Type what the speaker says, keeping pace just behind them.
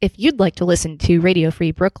If you'd like to listen to Radio Free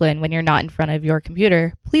Brooklyn when you're not in front of your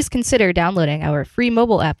computer, please consider downloading our free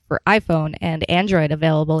mobile app for iPhone and Android,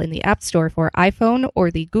 available in the App Store for iPhone or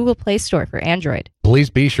the Google Play Store for Android. Please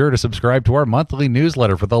be sure to subscribe to our monthly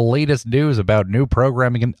newsletter for the latest news about new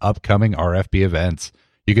programming and upcoming RFB events.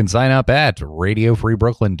 You can sign up at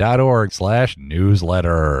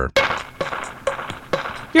radiofreebrooklyn.org/newsletter.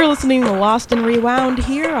 You're listening to Lost and Rewound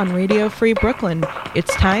here on Radio Free Brooklyn.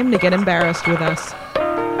 It's time to get embarrassed with us.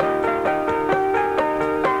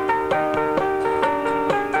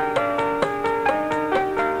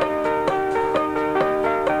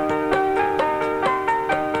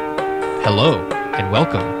 Hello and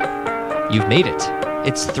welcome. You've made it.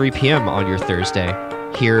 It's 3 p.m. on your Thursday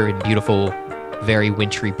here in beautiful, very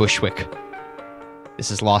wintry Bushwick. This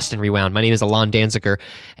is Lost and Rewound. My name is Alon Danziger,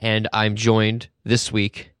 and I'm joined this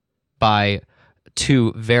week by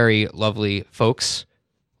two very lovely folks.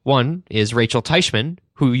 One is Rachel Teichman,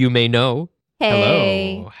 who you may know.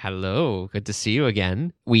 Hey. Hello. Good to see you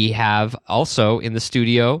again. We have also in the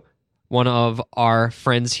studio one of our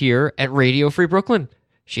friends here at Radio Free Brooklyn.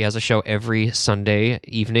 She has a show every Sunday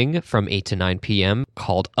evening from 8 to 9 p.m.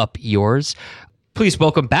 called Up Yours. Please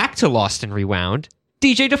welcome back to Lost and Rewound,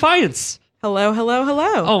 DJ Defiance. Hello, hello,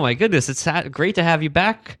 hello. Oh my goodness, it's great to have you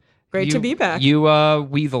back. Great to be back.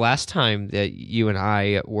 The last time that you and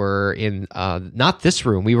I were in, not this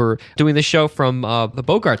room, we were doing the show from the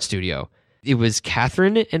Bogart studio. It was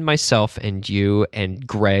Catherine and myself and you and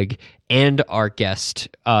Greg and our guest,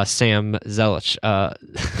 Sam Zelich.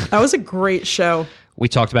 That was a great show. We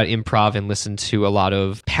talked about improv and listened to a lot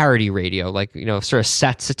of parody radio, like, sort of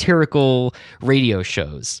satirical radio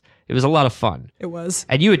shows. It was a lot of fun. It was.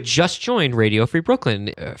 And you had just joined Radio Free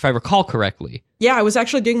Brooklyn, if I recall correctly. Yeah, I was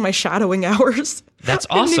actually doing my shadowing hours. That's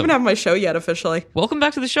I didn't awesome. even have my show yet officially. Welcome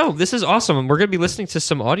back to the show. This is awesome. And we're going to be listening to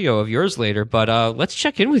some audio of yours later, but let's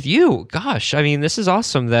check in with you. Gosh, I mean, this is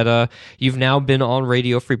awesome that you've now been on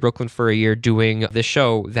Radio Free Brooklyn for a year doing this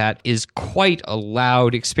show that is quite a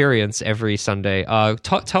loud experience every Sunday.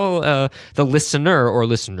 Tell the listener or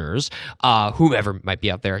listeners, whoever might be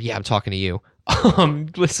out there, yeah, I'm talking to you.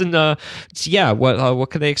 Listen, what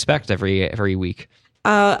can they expect every week?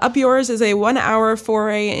 Up Yours is a 1 hour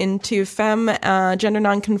foray into femme, gender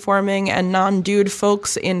nonconforming, and non-dude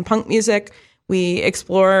folks in punk music. We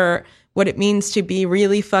explore what it means to be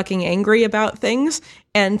really fucking angry about things,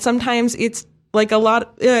 and sometimes it's like a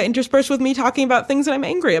lot interspersed with me talking about things that I'm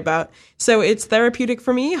angry about. So it's therapeutic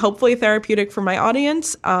for me, hopefully therapeutic for my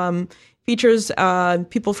audience. Features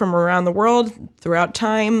people from around the world throughout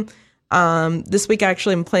time. This week,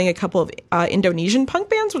 actually, I'm playing a couple of Indonesian punk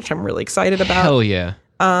bands, which I'm really excited about. Hell yeah.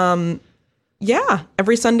 Yeah,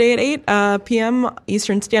 every Sunday at 8 p.m.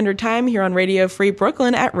 Eastern Standard Time here on Radio Free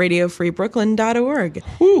Brooklyn at radiofreebrooklyn.org.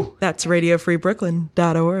 Woo. That's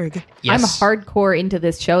radiofreebrooklyn.org. Yes. I'm hardcore into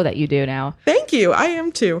this show that you do now. Thank you. I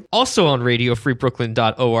am too. Also on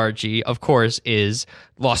radiofreebrooklyn.org, of course, is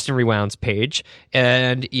Lost and Rewound's page.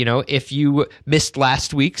 And, if you missed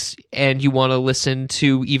last week's and you want to listen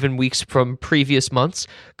to even weeks from previous months,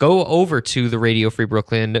 go over to the Radio Free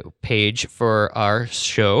Brooklyn page for our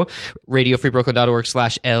show,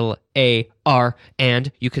 radiofreebrooklyn.org/LAR,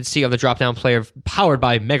 and you can see on the drop-down player powered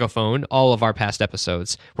by Megaphone all of our past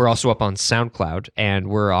episodes. We're also up on SoundCloud, and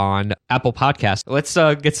we're on Apple Podcasts. Let's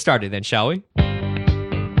get started then, shall we?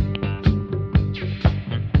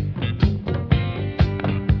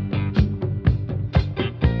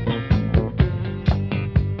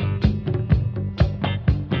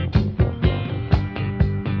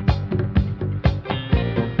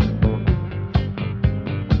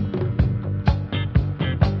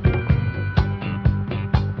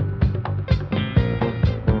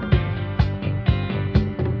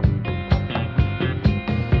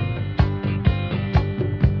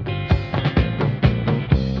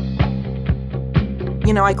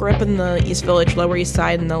 I grew up in the East Village, Lower East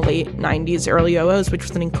Side in the late 90s, early 00s, which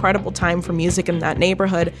was an incredible time for music in that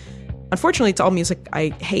neighborhood. Unfortunately, it's all music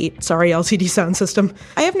I hate. Sorry, LCD Sound System.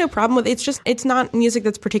 I have no problem with it. It's not music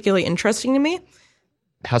that's particularly interesting to me.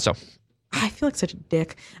 How so? I feel like such a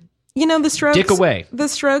dick. The Strokes. Dick away. The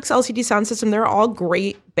Strokes, LCD Sound System, they're all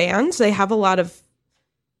great bands. They have a lot of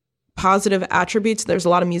positive attributes. There's a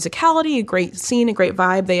lot of musicality, a great scene, a great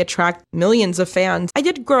vibe. They attract millions of fans. I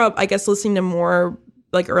did grow up, I guess, listening to more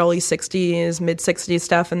like early 60s, mid 60s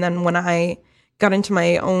stuff. And then when I got into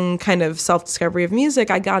my own kind of self-discovery of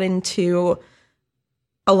music, I got into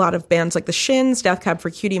a lot of bands like the Shins, Death Cab for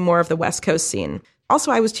Cutie, more of the West Coast scene.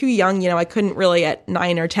 Also, I was too young, I couldn't really at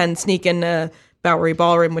 9 or 10 sneak into Bowery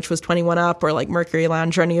Ballroom, which was 21 Up, or like Mercury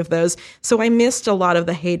Lounge or any of those. So I missed a lot of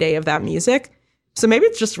the heyday of that music. So maybe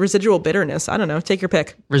it's just residual bitterness. I don't know. Take your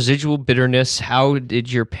pick. Residual bitterness. How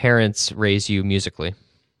did your parents raise you musically?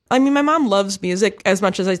 I mean, my mom loves music as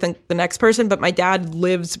much as I think the next person, but my dad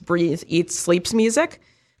lives, breathes, eats, sleeps music.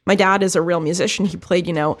 My dad is a real musician. He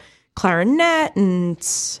played, clarinet and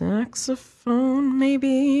saxophone,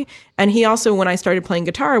 maybe. And he also, when I started playing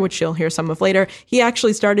guitar, which you'll hear some of later, he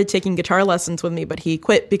actually started taking guitar lessons with me, but he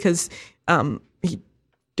quit because he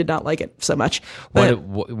did not like it so much. But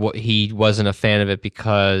What he wasn't a fan of it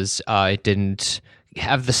because it didn't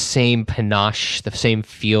have the same panache, the same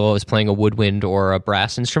feel as playing a woodwind or a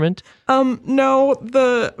brass instrument? no,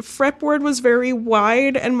 the fretboard was very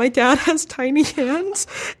wide and my dad has tiny hands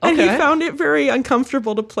and he Okay. found it very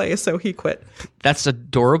uncomfortable to play, so he quit. That's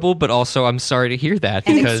adorable, but also I'm sorry to hear that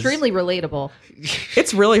And because extremely relatable.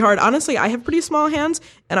 It's really hard. Honestly, I have pretty small hands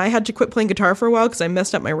and I had to quit playing guitar for a while because I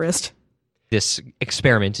messed up my wrist. this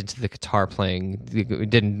experiment into the guitar playing it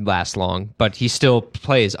didn't last long, but he still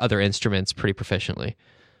plays other instruments pretty proficiently.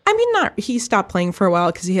 I mean, he stopped playing for a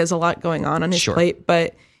while because he has a lot going on his Sure. plate.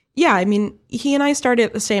 But yeah, I mean, he and I started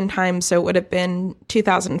at the same time. So it would have been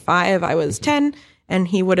 2005. I was 10 and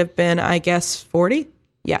he would have been, I guess, 40.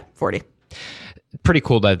 Yeah, 40. Pretty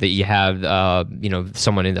cool that you have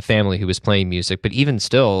someone in the family who was playing music, but even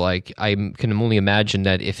still, like, I can only imagine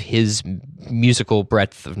that if his musical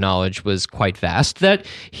breadth of knowledge was quite vast, that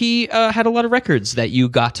he had a lot of records that you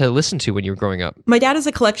got to listen to when you were growing up. My dad has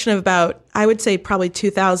a collection of about, I would say, probably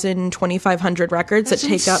 2,000, 2,500 records That's that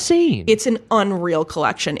take insane. up. It's an unreal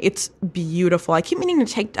collection. It's beautiful. I keep meaning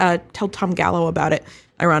to tell Tom Gallo about it.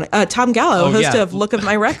 Ironic. Tom Gallo, host yeah. of Look of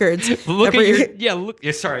My Records. Look every, at your look.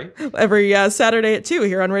 Yeah, sorry. every Saturday at 2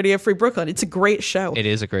 here on Radio Free Brooklyn. It's a great show. It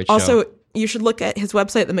is a great show. Also, you should look at his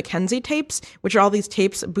website, the Mackenzie tapes, which are all these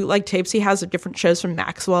tapes, bootleg tapes he has of different shows from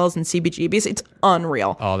Maxwell's and CBGB's. It's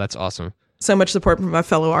unreal. Oh, that's awesome. So much support from my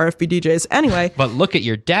fellow RFB DJs. Anyway, But look at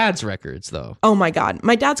your dad's records, though. oh my God.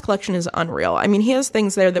 My dad's collection is unreal. I mean, he has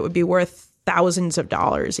things there that would be worth thousands of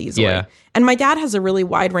dollars easily. Yeah. And my dad has a really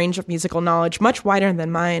wide range of musical knowledge, much wider than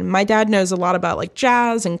mine. My dad knows a lot about like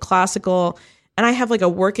jazz and classical, and I have like a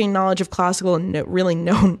working knowledge of classical and really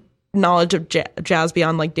no knowledge of jazz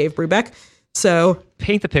beyond like Dave Brubeck. So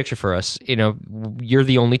Paint the picture for us. You're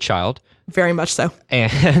the only child, very much so.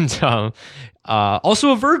 and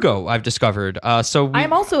also a Virgo, I've discovered. I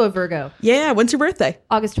am also a Virgo. Yeah. When's your birthday?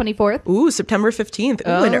 August 24th. Ooh, September 15th.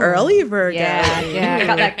 Ooh, an early Virgo. Yeah, I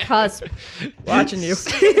got that cusp. Watching you.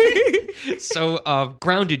 So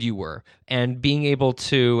grounded you were, and being able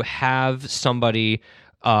to have somebody,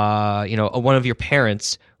 one of your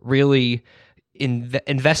parents really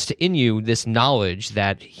invest in you this knowledge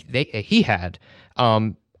that he had.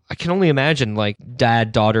 I can only imagine like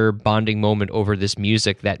dad-daughter bonding moment over this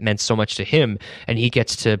music that meant so much to him, and he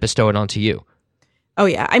gets to bestow it onto you. Oh,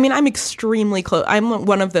 yeah. I mean, I'm extremely close. I'm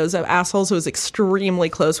one of those assholes who is extremely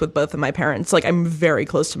close with both of my parents. Like, I'm very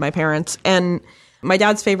close to my parents. And my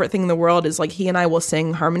dad's favorite thing in the world is, like, he and I will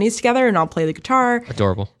sing harmonies together, and I'll play the guitar.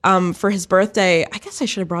 Adorable. For his birthday, I guess I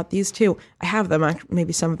should have brought these too. I have them,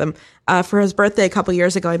 maybe some of them. For his birthday a couple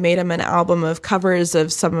years ago, I made him an album of covers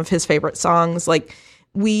of some of his favorite songs. Like,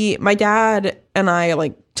 my dad and I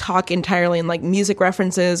like talk entirely in like music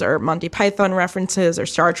references or Monty Python references or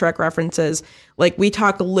Star Trek references. Like, we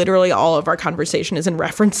talk literally all of our conversation is in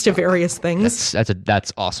reference to various things.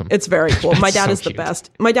 That's awesome. It's very cool. My dad so is the cute. best.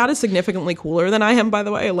 My dad is significantly cooler than I am, by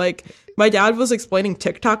the way. Like, my dad was explaining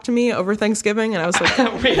TikTok to me over Thanksgiving, and I was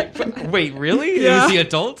like, wait, really? Yeah. It was the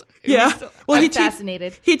adult? yeah. Well, I'm he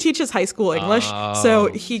fascinated. he teaches high school English, so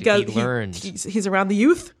he goes. he learns. He's around the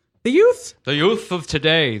youth. The youth. The youth of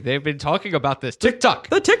today, they've been talking about this. TikTok.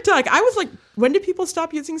 The TikTok. I was like, when did people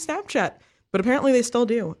stop using Snapchat? But apparently they still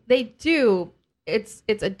do. They do. It's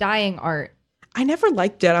a dying art. I never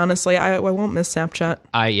liked it, honestly. I won't miss Snapchat.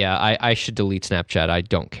 I should delete Snapchat. I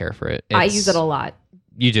don't care for it. I use it a lot.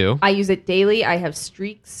 You do? I use it daily. I have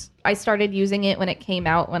streaks. I started using it when it came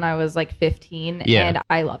out when I was like 15, Yeah. and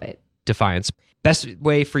I love it. Defiance. Best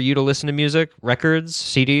way for you to listen to music? Records,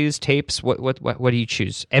 CDs, tapes? What do you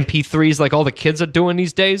choose? MP3s like all the kids are doing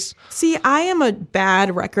these days? See, I am a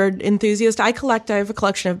bad record enthusiast. I have a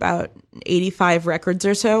collection of about 85 records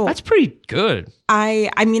or so. That's pretty good. I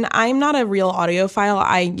mean, I'm not a real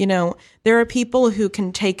audiophile. There are people who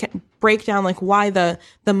can break down like why the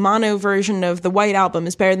mono version of the White Album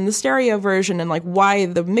is better than the stereo version, and like why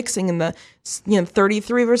the mixing in the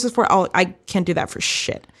 33 versus 4. I can't do that for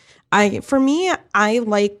shit. For me, I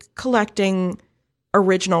like collecting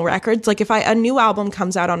original records. Like, if a new album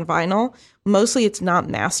comes out on vinyl, mostly it's not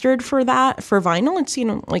mastered for vinyl. It's,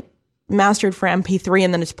 like mastered for MP3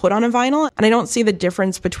 and then it's put on a vinyl. And I don't see the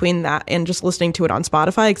difference between that and just listening to it on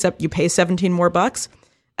Spotify, except you pay 17 more bucks.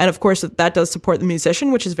 And of course, that does support the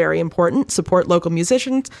musician, which is very important. Support local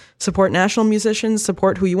musicians, support national musicians,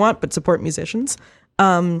 support who you want, but support musicians.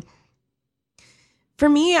 For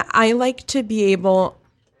me, I like to be able...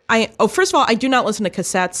 first of all, I do not listen to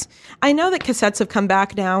cassettes. I know that cassettes have come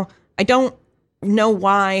back now. I don't know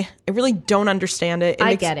why. I really don't understand it.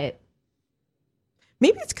 I get it.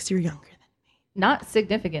 Maybe it's because you're younger than me. Not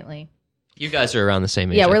significantly. You guys are around the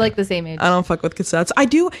same age. Yeah, I we're think. like the same age. I don't fuck with cassettes. I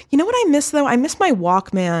do. You know what I miss, though? I miss my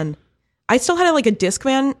Walkman. I still had like a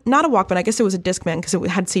Discman. Not a Walkman. I guess it was a Discman because it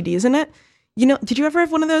had CDs in it. You know, did you ever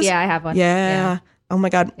have one of those? Yeah, I have one. Yeah. Oh, my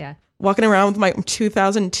God. Yeah. Walking around with my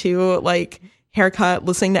 2002, like, haircut,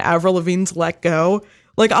 listening to Avril Lavigne's Let Go.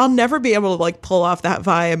 Like, I'll never be able to, like, pull off that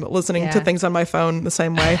vibe listening to things on my phone the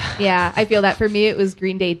same way. Yeah, I feel that. For me, it was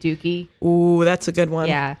Green Day Dookie. Ooh, that's a good one.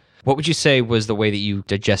 Yeah. What would you say was the way that you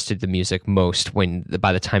digested the music most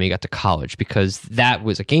by the time you got to college? Because that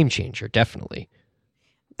was a game changer, definitely.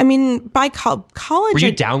 I mean, by college... Were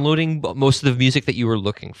you downloading most of the music that you were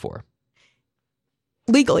looking for?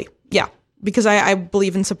 Legally, yeah. Because I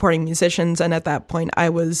believe in supporting musicians, and at that point, I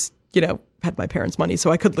was, had my parents' money,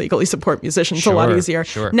 so I could legally support musicians a lot easier.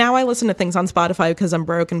 Sure. Now I listen to things on Spotify because I'm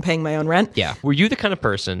broke and paying my own rent. Yeah. Were you the kind of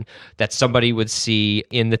person that somebody would see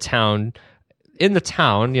in the town,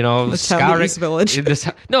 the East Village.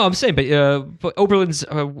 No, I'm saying, but Oberlin's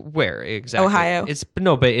where exactly? Ohio.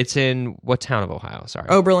 But it's in what town of Ohio? Sorry,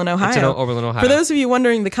 Oberlin, Ohio. It's in Oberlin, Ohio. For those of you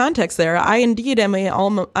wondering the context there, I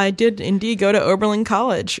did indeed go to Oberlin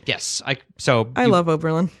College. Yes, I love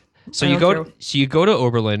Oberlin. So you go to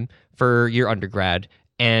Oberlin for your undergrad,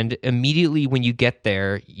 and immediately when you get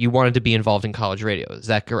there, you wanted to be involved in college radio. Is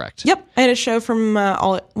that correct? Yep. I had a show from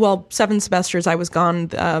 7 semesters I was gone.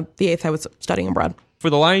 The 8th I was studying abroad. For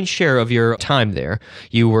the lion's share of your time there,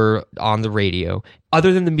 you were on the radio.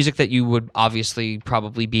 Other than the music that you would obviously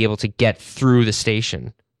probably be able to get through the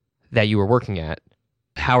station that you were working at,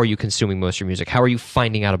 how are you consuming most of your music? How are you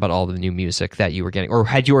finding out about all the new music that you were getting? Or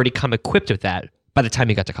had you already come equipped with that by the time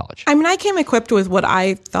you got to college? I mean, I came equipped with what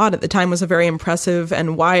I thought at the time was a very impressive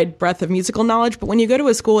and wide breadth of musical knowledge. But when you go to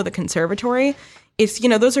a school with a conservatory, it's,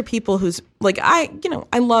 those are people who's like, I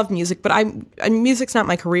love music, but music's not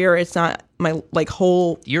my career. It's not my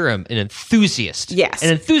whole. You're an enthusiast. Yes.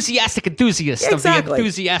 An enthusiast Exactly. of the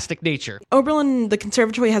enthusiastic nature. Oberlin, the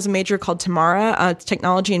conservatory has a major called Tamara, it's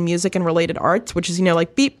technology and music and related arts, which is,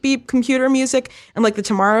 like beep, beep computer music. And like the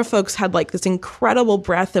Tamara folks had like this incredible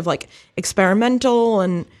breadth of like experimental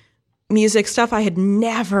and music stuff I had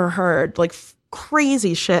never heard, like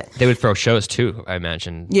crazy shit. They would throw shows too, I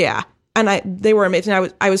imagine. Yeah. And they were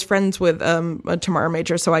amazing. I was friends with a Tamara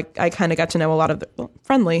major, so I kind of got to know a lot of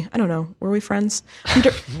friendly. I don't know. Were we friends?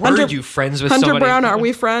 Were you friends with Hunter somebody? Brown? Are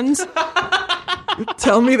we friends?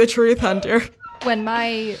 Tell me the truth, Hunter. When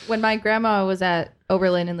my grandma was at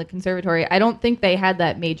Oberlin in the conservatory, I don't think they had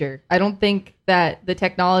that major. I don't think that the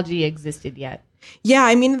technology existed yet. Yeah,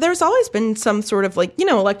 I mean, there's always been some sort of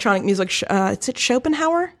electronic music. Is it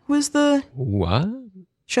Schopenhauer? Who was the what?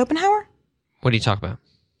 Schopenhauer? What are you talking about?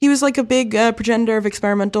 He was like a big progenitor of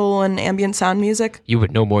experimental and ambient sound music. You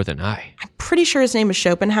would know more than I. I'm pretty sure his name is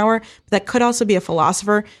Schopenhauer, but that could also be a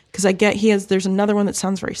philosopher because there's another one that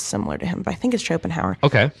sounds very similar to him, but I think it's Schopenhauer.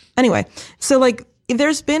 Okay. Anyway, so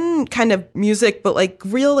there's been kind of music, but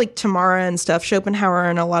real Tamara and stuff, Schopenhauer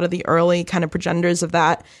and a lot of the early kind of progenitors of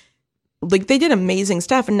that, they did amazing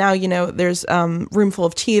stuff. And now, there's Roomful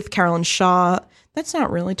of Teeth, Carolyn Shaw. That's not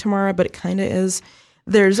really Tamara, but it kind of is.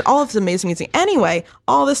 There's all of this amazing music. Anyway,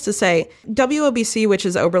 all this to say, WOBC, which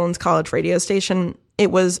is Oberlin's college radio station, it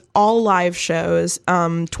was all live shows,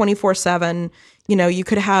 24/7. You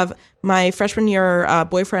could have my freshman year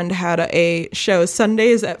boyfriend had a show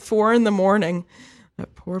Sundays at 4 a.m.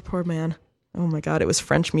 That poor man. Oh my God, it was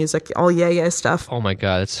French music, all yeah stuff. Oh my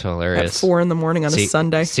God, that's hilarious. At 4 a.m. on a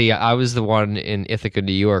Sunday. See, I was the one in Ithaca,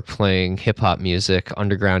 New York, playing hip hop music,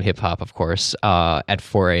 underground hip hop, of course, at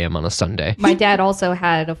 4 a.m. on a Sunday. My dad also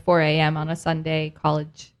had a 4 a.m. on a Sunday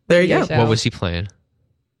college. There you go. Show. What was he playing?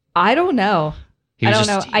 I don't know. He was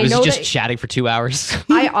know. He was just chatting for 2 hours.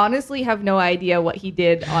 I honestly have no idea what he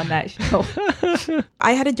did on that show.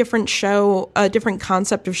 I had a different show, a different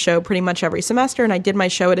concept of show pretty much every semester, and I did my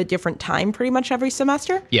show at a different time pretty much every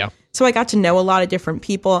semester. Yeah. So I got to know a lot of different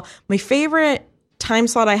people. My favorite time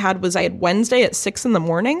slot I had Wednesday at 6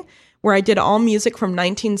 a.m, where I did all music from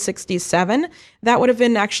 1967. That would have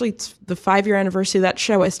been actually the 5-year anniversary of that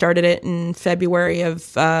show. I started it in February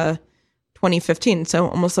of 2015, so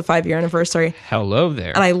almost the 5-year anniversary. Hello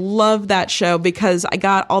there. And I love that show because I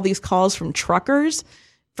got all these calls from truckers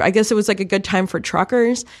I guess it was like a good time for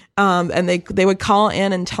truckers. And they would call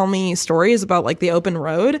in and tell me stories about like the open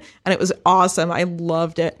road, and it was awesome. I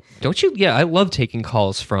loved it. Don't you? Yeah, I love taking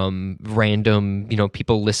calls from random,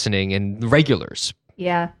 people listening and regulars.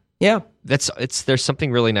 Yeah. Yeah. There's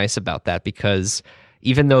something really nice about that, because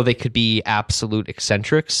even though they could be absolute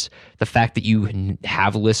eccentrics, the fact that you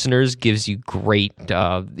have listeners gives you great,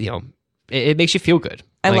 it makes you feel good.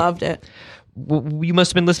 I loved it. You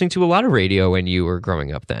must have been listening to a lot of radio when you were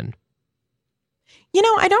growing up then.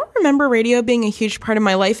 I don't remember radio being a huge part of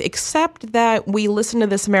my life, except that we listened to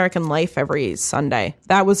This American Life every Sunday.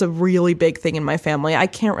 That was a really big thing in my family. I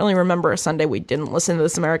can't really remember a Sunday we didn't listen to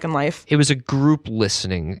This American Life. It was a group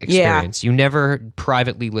listening experience. Yeah. You never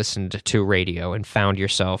privately listened to radio and found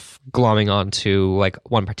yourself glomming onto like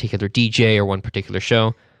one particular DJ or one particular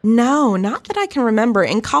show. No, not that I can remember.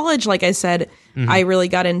 In college, like I said, I really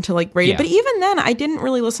got into like radio. Yeah. But even then, I didn't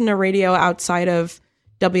really listen to radio outside of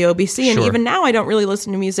WOBC. And even now, I don't really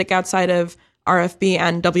listen to music outside of RFB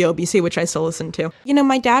and WOBC, which I still listen to.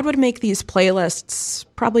 My dad would make these playlists,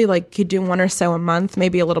 probably like he'd do one or so a month,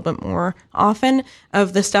 maybe a little bit more often,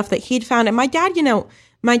 of the stuff that he'd found. And my dad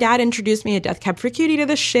introduced me to Death Cab for Cutie, to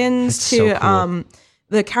the Shins, That's to so cool.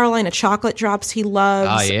 The Carolina Chocolate Drops he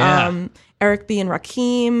loves. Oh, yeah. Eric B. and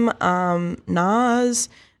Rakim, Nas.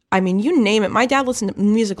 I mean, you name it. My dad listened to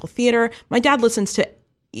musical theater. My dad listens to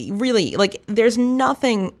really, like, there's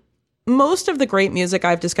nothing. Most of the great music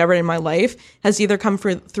I've discovered in my life has either come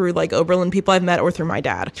through like Oberlin people I've met or through my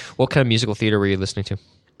dad. What kind of musical theater were you listening to?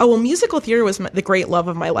 Oh, well, musical theater was the great love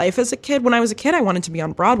of my life as a kid. When I was a kid, I wanted to be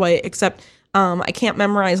on Broadway, except I can't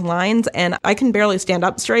memorize lines, and I can barely stand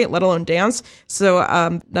up straight, let alone dance. So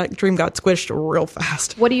that dream got squished real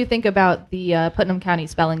fast. What do you think about the Putnam County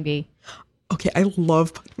Spelling Bee? Okay, I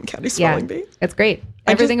love Putnam County Spelling Bee. It's great.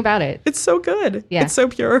 Everything about it. It's so good. Yeah. It's so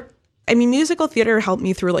pure. I mean, musical theater helped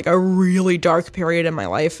me through like a really dark period in my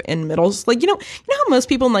life in middle. Like, you know how most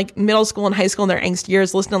people in like middle school and high school in their angst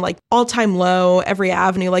years listen to like All Time Low, Every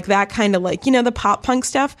Avenue, like that kind of like, the pop punk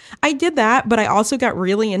stuff. I did that, but I also got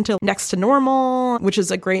really into Next to Normal, which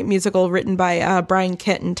is a great musical written by Brian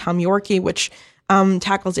Kitt and Tom Yorke, which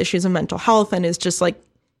tackles issues of mental health and is just like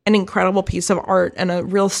an incredible piece of art and a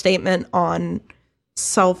real statement on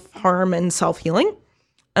self-harm and self-healing.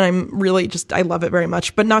 And I'm really I love it very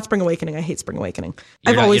much, but not Spring Awakening. I hate Spring Awakening.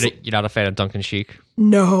 You're not a fan of Duncan Sheik?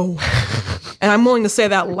 No. And I'm willing to say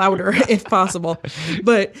that louder if possible.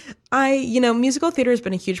 But musical theater has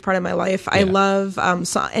been a huge part of my life. Yeah. I love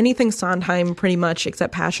anything Sondheim pretty much,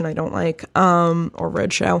 except Passion I don't like, or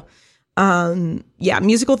Roadshow.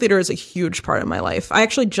 Musical theater is a huge part of my life. I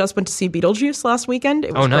actually just went to see Beetlejuice last weekend.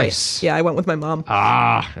 It was great. Nice. Yeah, I went with my mom.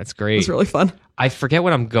 That's great. It was really fun. I forget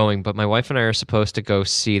when I'm going, but my wife and I are supposed to go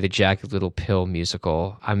see the Jagged Little Pill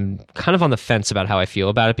musical. I'm kind of on the fence about how I feel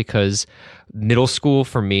about it, because middle school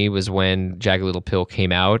for me was when Jagged Little Pill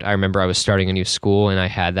came out. I remember I was starting a new school and I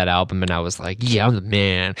had that album and I was like, yeah, I'm the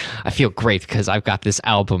man. I feel great because I've got this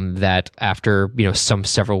album that after,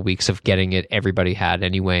 several weeks of getting it, everybody had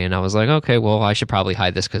anyway. And I was like, okay, well, I should probably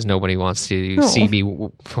hide this because nobody wants to see me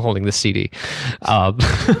holding the CD.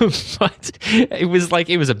 But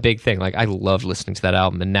it was a big thing. Like, I loved listening to that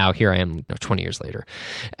album. And now here I am 20 years later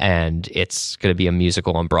and it's going to be a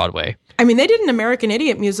musical on Broadway. I mean, they did an American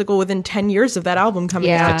Idiot musical within 10 years of that album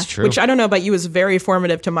coming out. That's true. Which I don't know about you is very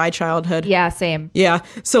formative to my childhood. Yeah, same. Yeah.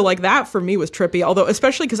 So like that for me was trippy, although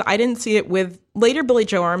especially because I didn't see it with later Billy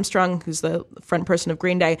Joe Armstrong, who's the front person of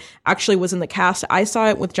Green Day, actually was in the cast. I saw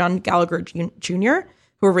it with John Gallagher Jr.,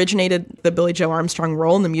 who originated the Billy Joe Armstrong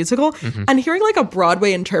role in the musical. Mm-hmm. And hearing like a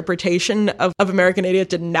Broadway interpretation of American Idiot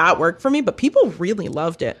did not work for me, but people really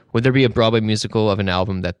loved it. Would there be a Broadway musical of an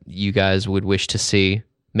album that you guys would wish to see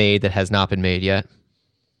made that has not been made yet?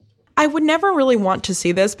 I would never really want to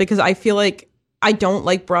see this because I feel like I don't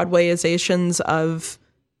like Broadwayizations of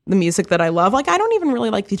the music that I love. Like, I don't even really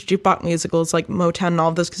like these jukebox musicals like Motown and all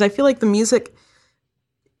of this because I feel like the music,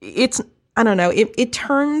 I don't know, it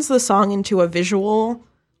turns the song into a visual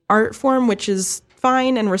art form, which is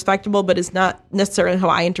fine and respectable, but is not necessarily how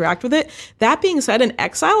I interact with it. That being said, an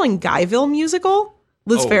Exile in Guyville musical,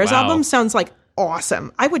 Liz Phair's album, sounds like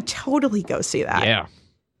awesome. I would totally go see that. Yeah.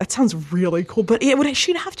 That sounds really cool, but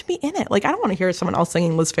she'd have to be in it. Like, I don't want to hear someone else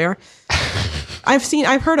singing Liz Phair.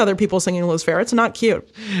 I've heard other people singing Liz Phair. It's not cute.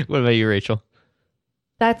 What about you, Rachel?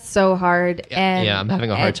 That's so hard. Yeah, I'm having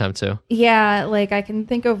a hard time too. Yeah, like I can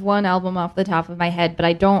think of one album off the top of my head, but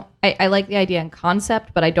I like the idea and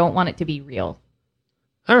concept, but I don't want it to be real.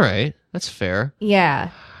 All right, that's fair. Yeah.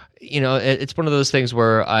 it's one of those things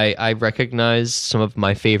where I recognize some of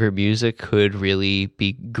my favorite music could really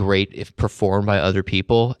be great if performed by other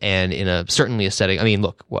people, and in certainly a setting. I mean,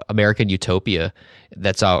 look, American Utopia,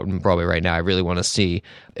 that's out on Broadway right now. I really want to see.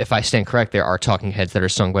 If I stand correct, there are talking heads that are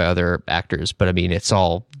sung by other actors, but I mean, it's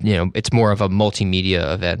all, it's more of a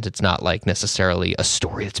multimedia event. It's not like necessarily a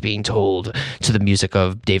story that's being told to the music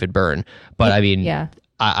of David Byrne. But I mean, Yeah.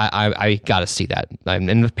 I got to see that.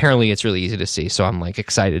 And apparently it's really easy to see. So I'm like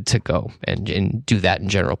excited to go and do that in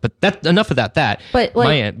general. But that's enough about that. But,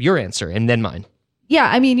 like- your answer and then mine. Yeah,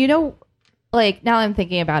 I mean, like now I'm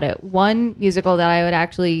thinking about it. One musical that I would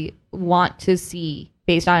actually want to see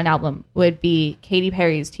based on an album would be Katy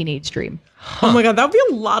Perry's Teenage Dream. Oh my god, that would be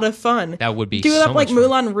a lot of fun. That would be do it so up like much fun.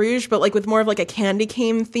 Moulin Rouge, but like with more of like a candy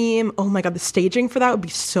cane theme. Oh my god, the staging for that would be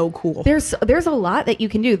so cool. There's a lot that you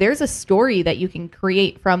can do. There's a story that you can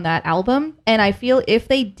create from that album, and I feel if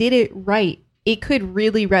they did it right, it could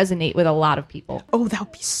really resonate with a lot of people. Oh, that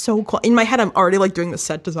would be so cool. In my head, I'm already like doing the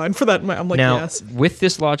set design for that. I'm like, Now, yes. with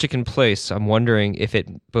this logic in place, I'm wondering if it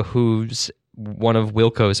behooves one of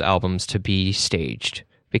Wilco's albums to be staged,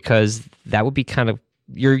 because that would be kind of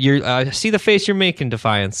I see the face you're making,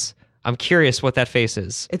 Defiance. I'm curious what that face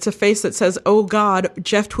is. It's a face that says, "Oh God,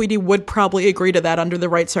 Jeff Tweedy would probably agree to that under the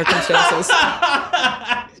right circumstances."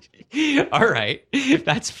 All right,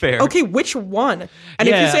 that's fair. Okay, which one? And if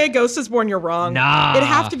you Yeah. say A Ghost Is Born, you're wrong. Nah, it'd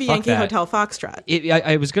have to be fuck Yankee that. Hotel Foxtrot.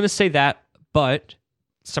 I was going to say that, but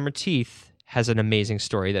Summer Teeth has an amazing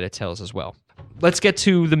story that it tells as well. Let's get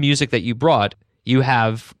to the music that you brought. You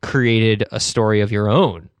have created a story of your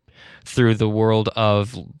own through the world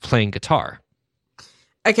of playing guitar.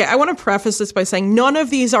 Okay, I want to preface this by saying none of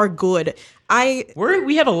these are good.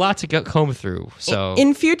 We have a lot to comb through. So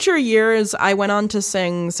In future years, I went on to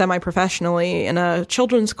sing semi-professionally in a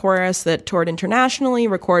children's chorus that toured internationally,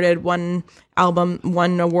 recorded one album,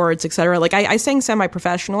 won awards, etc. Like I sang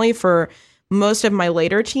semi-professionally for most of my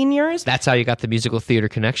later teen years. that's how you got the musical theater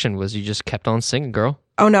connection, was you just kept on singing, girl.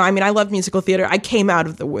 Oh no, I mean, I love musical theater. I came out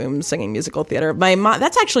of the womb singing musical theater.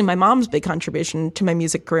 That's actually my mom's big contribution to my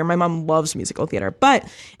music career. My mom loves musical theater, but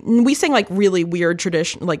we sang like really weird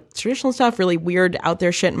traditional stuff, really weird out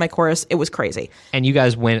there shit in my chorus. It was crazy. And you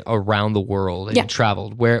guys went around the world and Yeah.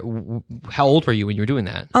 traveled. How old were you when you were doing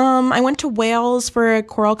that? I went to Wales for a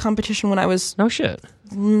choral competition when I was No shit.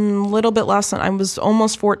 a little bit less than, I was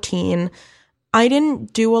almost 14. I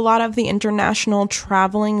didn't do a lot of the international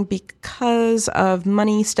traveling because of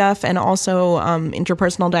money stuff and also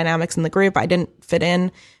interpersonal dynamics in the group. I didn't fit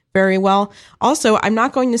in very well. Also, I'm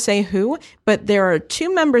not going to say who, but there are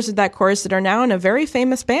two members of that chorus that are now in a very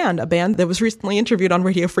famous band, a band that was recently interviewed on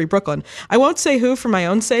Radio Free Brooklyn. I won't say who for my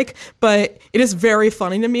own sake, but it is very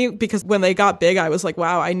funny to me because when they got big, I was like,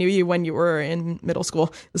 wow, I knew you when you were in middle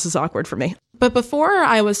school. This is awkward for me. But before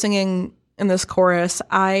I was singing in this chorus,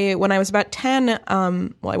 when I was about 10, I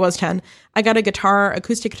was 10, I got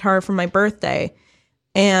acoustic guitar for my birthday.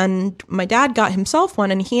 And my dad got himself one,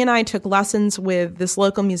 and he and I took lessons with this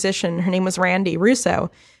local musician. Her name was Randy Russo.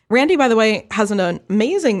 Randy, by the way, has an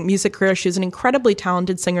amazing music career. She's an incredibly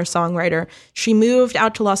talented singer-songwriter. She moved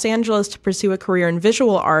out to Los Angeles to pursue a career in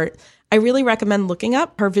visual art. I really recommend looking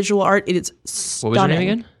up her visual art. It is stunning. What was her name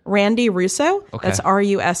again? Randy Russo. Okay. That's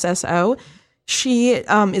Russo. She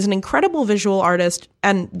is an incredible visual artist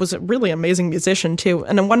and was a really amazing musician too,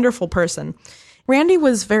 and a wonderful person. Randy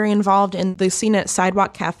was very involved in the scene at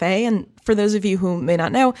Sidewalk Cafe, and for those of you who may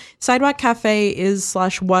not know, Sidewalk Cafe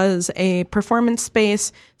was a performance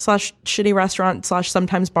space / shitty restaurant /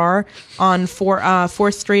 sometimes bar on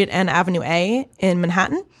 4th Street and Avenue A in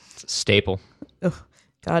Manhattan. It's a staple.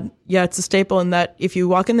 God, yeah, it's a staple in that if you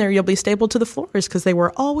walk in there, you'll be stapled to the floors because they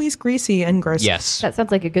were always greasy and gross. Yes. That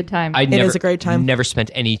sounds like a good time. It is a great time. Never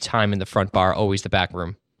spent any time in the front bar, always the back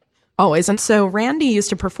room. Always. And so Randy used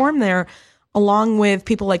to perform there along with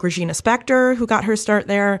people like Regina Spektor, who got her start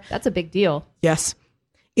there. That's a big deal. Yes.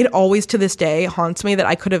 It always to this day haunts me that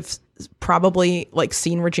I could have probably like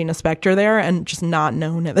seen Regina Spektor there and just not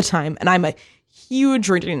known at the time. And I'm a huge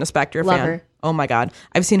Regina Spektor Love fan. her. Oh my God.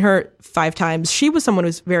 I've seen her 5 times. She was someone who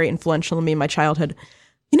was very influential in me in my childhood.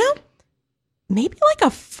 Maybe like a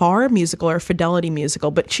Far musical or a Fidelity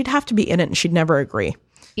musical, but she'd have to be in it and she'd never agree.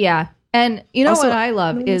 Yeah. And you know Also, what I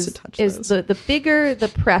love no one needs is to touch the bigger the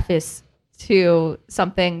preface to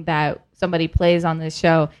something that somebody plays on this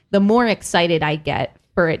show, the more excited I get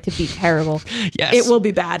for it to be terrible. Yes. It will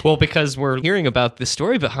be bad. Well, because we're hearing about the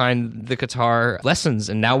story behind the guitar lessons,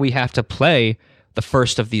 and now we have to play the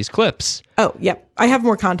first of these clips. Oh, yep. I have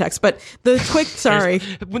more context, but the quick, sorry.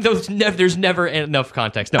 There's never enough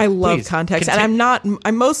context. No, I love please, context, continue. and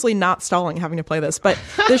I'm mostly not stalling having to play this, but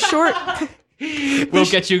the short, We'll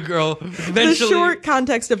get you, girl. Eventually. The short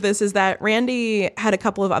context of this is that Randy had a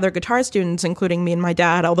couple of other guitar students, including me and my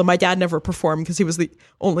dad, although my dad never performed because he was the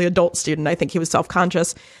only adult student. I think he was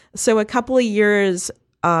self-conscious. So a couple of years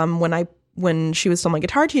when she was still my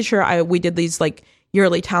guitar teacher, we did these like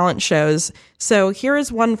yearly talent shows. So here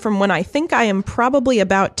is one from when I think I am probably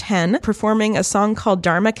about 10, performing a song called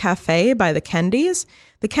Dharma Cafe by the Kennedys.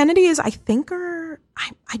 The Kennedys, I think,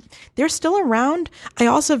 they're still around. I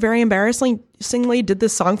also very embarrassingly did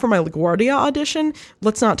this song for my LaGuardia audition.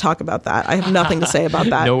 Let's not talk about that. I have nothing to say about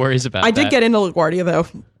that. No worries about that. I did get into LaGuardia, though.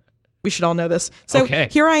 We should all know this. So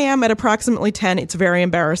Here I am at approximately 10. It's very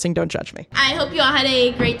embarrassing. Don't judge me. I hope you all had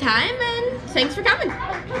a great time, and thanks for coming.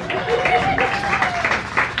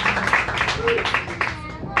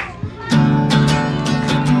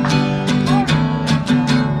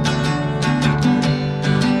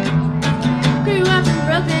 Grew up in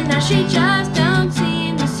Brooklyn, now she just don't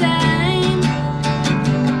seem the same.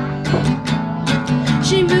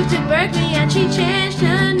 She moved to Berkeley and she changed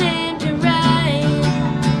her name to Rain.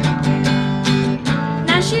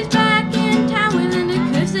 Now she's back in town with an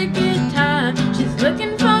acoustic guitar. She's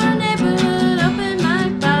looking for a neighborhood open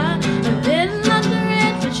mic bar. A little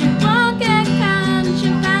underage, but she won't get caught, and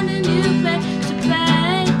she'll find a new place to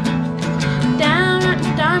play. Down at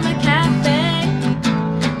the Dharma Cafe,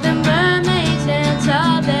 the mermaids dance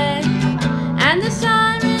all day, and the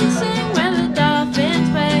sirens sing where the dolphins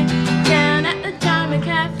play. Down at the Dharma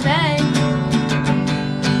Cafe.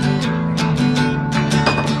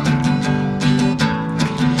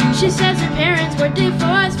 She says her parents were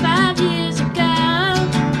divorced 5 years ago,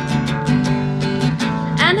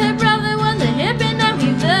 and her brother was a hippie, now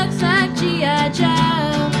he looks like G.I.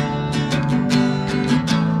 Joe.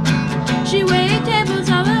 She waited tables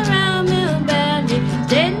all around Millvalley,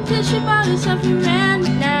 stayed until she bought herself a Rand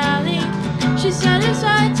McNally. She set her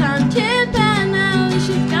sights on Tin Pan Alley,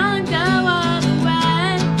 she's gonna go all the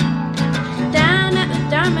way. Down at the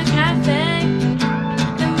Dharma Cafe,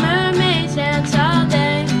 the mermaids dance all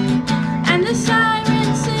day, and the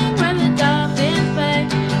sirens sing where the dolphins play.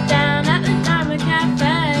 Down at the Dharma Cafe.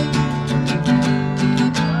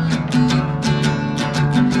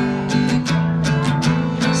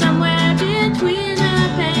 Somewhere between her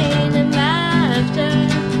pain and laughter,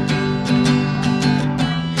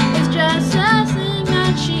 it's just something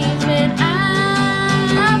that she's been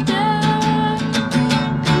after.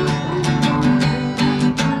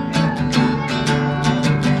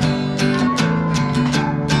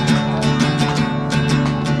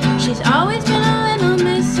 She's always been a little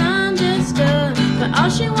misunderstood, but all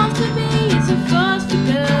she wants to be is a force for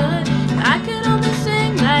good. If I could only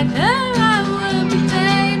sing like her, I would be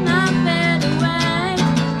fade, not fade away.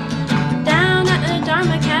 Down at the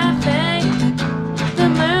Dharma Cafe, the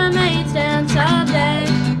mermaids dance all day,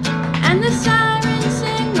 and the sirens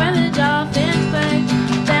sing where the dolphins play.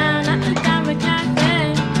 Down at the Dharma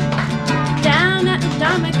Cafe, down at the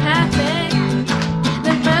Dharma Cafe,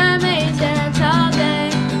 the mermaids dance all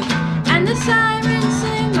day, and the sirens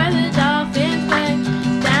sing where the dolphins play.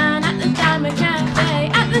 Down at the Dharma Cafe,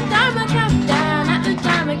 at the Dharma Cafe, down at the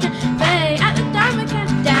Dharma Cafe, at the Dharma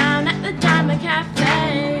Cafe, down at the Dharma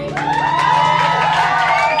Cafe.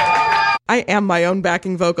 I am my own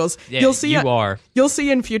backing vocals. Yeah, you are. You'll see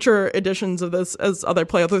in future editions of this, as other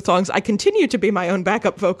play other songs, I continue to be my own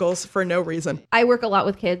backup vocals for no reason. I work a lot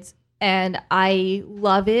with kids, and I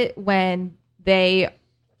love it when they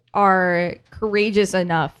are courageous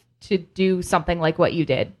enough to do something like what you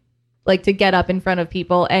did, like to get up in front of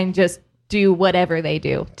people and just do whatever they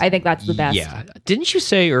do. I think that's the best. Yeah. Didn't you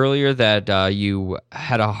say earlier that you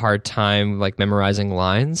had a hard time like memorizing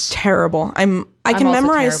lines? Terrible. I can also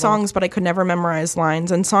memorize terrible. songs, but I could never memorize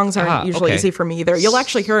lines, and songs aren't usually okay. easy for me either. You'll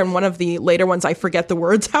actually hear in one of the later ones I forget the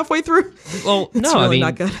words halfway through. Well, It's no, really I mean,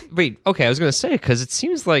 not good. wait, okay, I was going to say, because it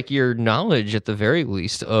seems like your knowledge, at the very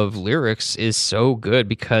least, of lyrics is so good,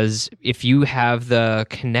 because if you have the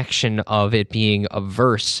connection of it being a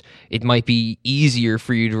verse, it might be easier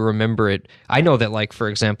for you to remember it. I know that, like, for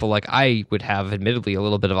example, like, I would have, admittedly, a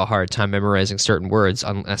little bit of a hard time memorizing certain words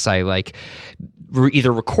unless I, like,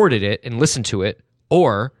 either recorded it and listened to it,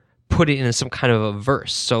 or put it in some kind of a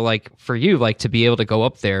verse. So like for you, like to be able to go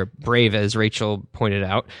up there, brave, as Rachel pointed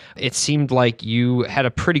out, it seemed like you had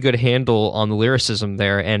a pretty good handle on the lyricism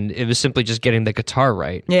there, and it was simply just getting the guitar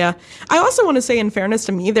right. Yeah. I also want to say, in fairness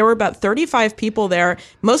to me, there were about 35 people there.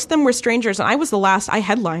 Most of them were strangers, and I was the last. I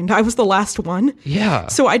headlined. I was the last one. Yeah.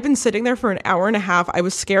 So I'd been sitting there for an hour and a half. I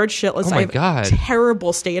was scared shitless. Oh my I have God.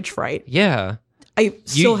 terrible stage fright. Yeah. I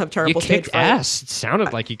still have terrible You stage kicked fright. ass. It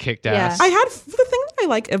sounded like you kicked Yeah. ass. The thing that I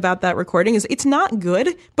like about that recording is it's not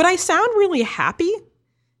good, but I sound really happy.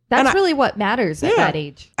 That's And really what matters at Yeah. that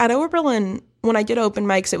age. at Oberlin, when I did open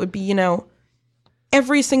mics, it would be,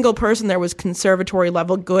 every single person there was conservatory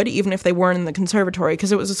level good, even if they weren't in the conservatory,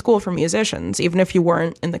 because it was a school for musicians, even if you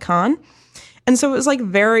weren't in the con. And so it was like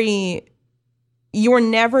you were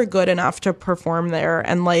never good enough to perform there.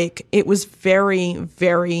 And like, it was very,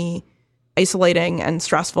 very isolating and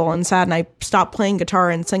stressful and sad. And I stopped playing guitar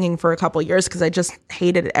and singing for a couple years because I just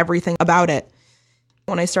hated everything about it.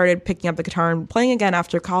 When I started picking up the guitar and playing again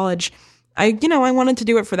after college, I wanted to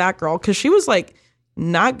do it for that girl because she was like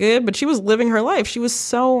not good, but she was living her life. She was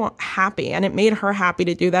so happy, and it made her happy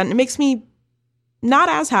to do that. And it makes me not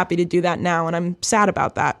as happy to do that now, and I'm sad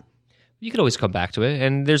about that. You could always come back to it,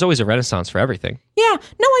 and there's always a renaissance for everything. Yeah,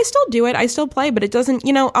 no, I still do it. I still play, but it doesn't,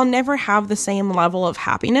 I'll never have the same level of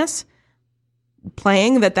happiness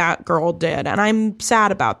playing that girl did, and I'm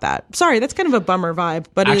sad about that. Sorry, that's kind of a bummer vibe,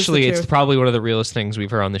 but Actually, it is the it's truth. probably one of the realest things we've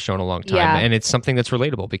heard on the show in a long time, Yeah. and it's something that's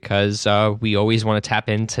relatable because we always want to tap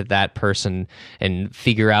into that person and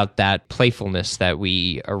figure out that playfulness that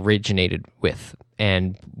we originated with,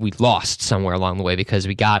 and we lost somewhere along the way because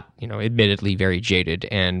we got, admittedly very jaded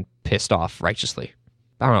and pissed off righteously.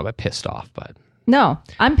 I don't know about pissed off, but No,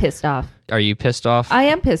 I'm pissed off. are you pissed off? I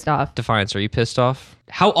am pissed off. Defiance, are you pissed off?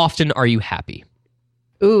 How often are you happy?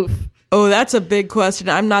 Oof. Oh, that's a big question.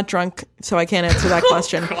 I'm not drunk, so I can't answer that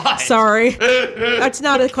question. Sorry. That's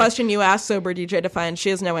not a question you ask sober DJ Defiance.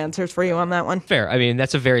 She has no answers for you on that one. Fair. I mean,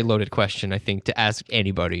 that's a very loaded question, I think, to ask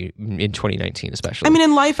anybody in 2019, especially. I mean,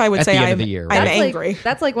 in life, I would At say the end I'm, of the year, I'm right? angry.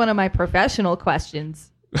 That's like one of my professional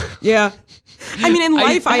questions. Yeah. I mean, in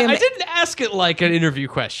life, I am. I didn't ask it like an interview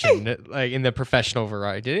question, like in the professional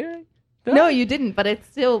variety. Did I? No, you didn't, but it's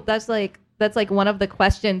still that's like one of the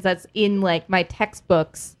questions that's in like my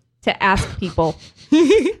textbooks to ask people.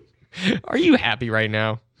 Are you happy right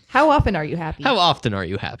now? How often are you happy? How often are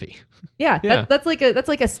you happy? Yeah, Yeah. that's like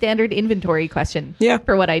a standard inventory question. Yeah.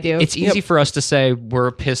 For what I do. It's easy for us to say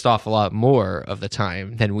we're pissed off a lot more of the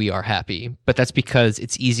time than we are happy, but that's because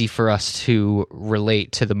it's easy for us to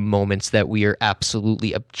relate to the moments that we are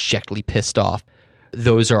absolutely abjectly pissed off.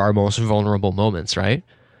 Those are our most vulnerable moments, right?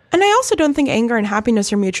 And I also don't think anger and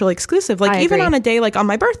happiness are mutually exclusive. Like, I even agree. on a day like on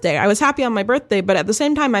my birthday, I was happy on my birthday, but at the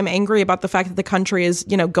same time, I'm angry about the fact that the country is,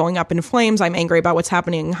 going up in flames. I'm angry about what's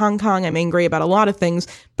happening in Hong Kong. I'm angry about a lot of things,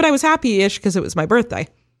 but I was happy-ish because it was my birthday.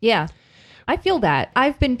 Yeah. I feel that.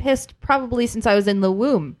 I've been pissed probably since I was in the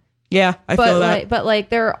womb. Yeah, I feel that. But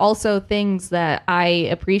there are also things that I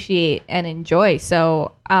appreciate and enjoy.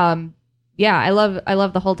 So, yeah, I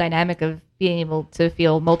love the whole dynamic of being able to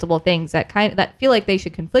feel multiple things that feel like they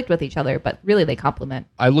should conflict with each other, but really they complement.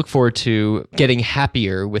 I look forward to getting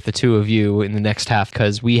happier with the two of you in the next half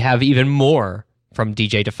because we have even more from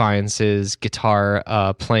DJ Defiance's guitar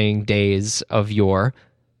playing days of yore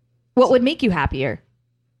What would make you happier?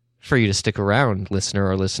 for you to stick around, listener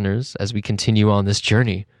or listeners, as we continue on this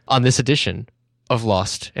journey, on this edition of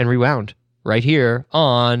Lost and Rewound, right here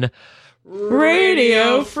on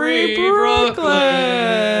Radio Free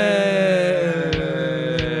Brooklyn.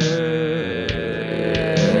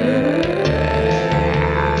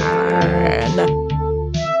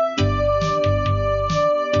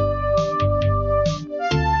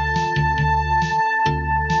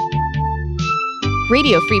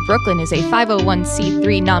 Radio Free Brooklyn is a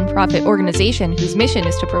 501c3 nonprofit organization whose mission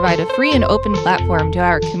is to provide a free and open platform to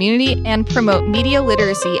our community and promote media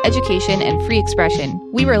literacy, education, and free expression.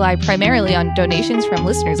 We rely primarily on donations from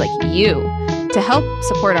listeners like you. To help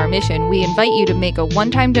support our mission, we invite you to make a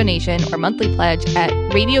one-time donation or monthly pledge at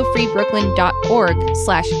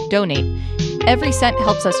radiofreebrooklyn.org/donate. Every cent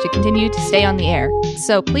helps us to continue to stay on the air.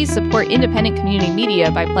 So please support independent community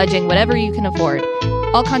media by pledging whatever you can afford.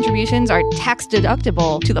 All contributions are tax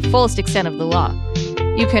deductible to the fullest extent of the law.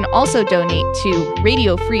 You can also donate to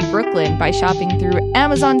Radio Free Brooklyn by shopping through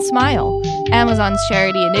Amazon Smile, Amazon's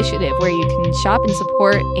charity initiative where you can shop and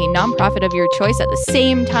support a nonprofit of your choice at the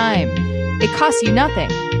same time. It costs you nothing.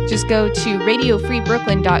 Just go to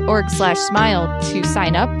radiofreebrooklyn.org/smile to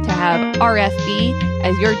sign up to have RFB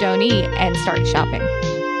as your donee and start shopping.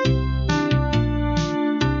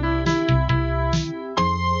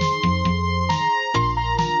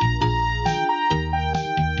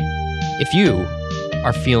 If you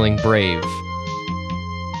are feeling brave,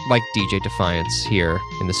 like DJ Defiance here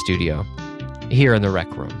in the studio, here in the rec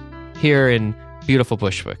room, here in beautiful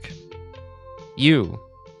Bushwick, you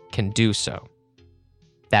can do so.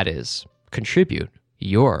 That is, contribute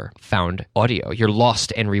your found audio, your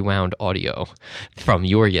lost and rewound audio from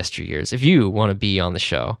your yesteryears. If you want to be on the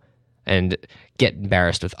show and get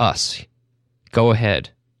embarrassed with us, go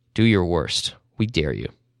ahead, do your worst. We dare you.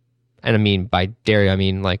 And I mean, by dare you, I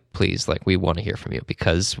mean, like, please, like, we want to hear from you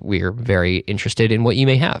because we're very interested in what you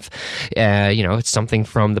may have. It's something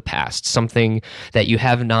from the past, something that you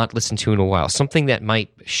have not listened to in a while, something that might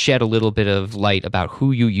shed a little bit of light about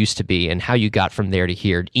who you used to be and how you got from there to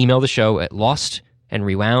here. Email the show at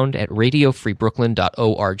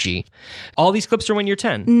lostandrewound@radiofreebrooklyn.org. All these clips are when you're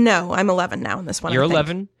 10. No, I'm 11 now in this one. You're I think.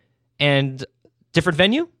 11 and different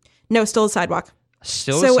venue? No, still a sidewalk.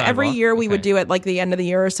 Still So a every sidewalk? year we Okay. would do at like the end of the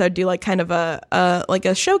year or so, do like kind of a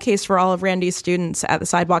showcase for all of Randy's students at the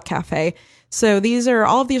Sidewalk Cafe. So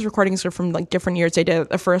all of these recordings are from like different years they did.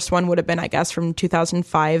 The first one would have been, I guess, from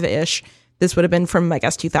 2005-ish. This would have been from, I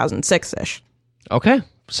guess, 2006-ish. Okay.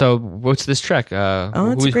 So what's this track?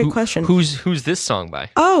 That's a great question. Who's this song by?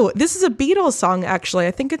 Oh, this is a Beatles song, actually.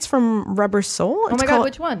 I think it's from Rubber Soul. Oh my God,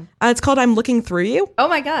 which one? It's called I'm Looking Through You. Oh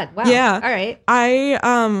my God, wow. Yeah. All right.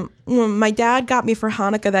 When my dad got me for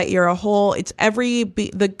Hanukkah that year it's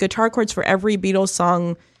the guitar chords for every Beatles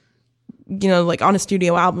song, like on a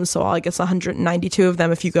studio album. So I guess 192 of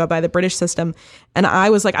them if you go by the British system. And I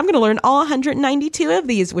was like, I'm going to learn all 192 of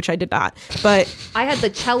these, which I did not. But I had the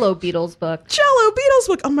cello Beatles book. cello Beatles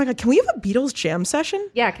book. Oh my God. Can we have a Beatles jam session?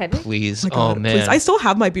 Yeah, can we? Please. Oh my God, man. please. I still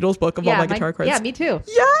have my Beatles book of all my guitar chords. Yeah, me too.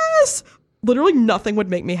 Yes. Literally nothing would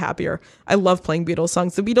make me happier. I love playing Beatles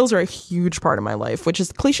songs. The Beatles are a huge part of my life, which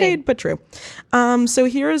is cliched but true. So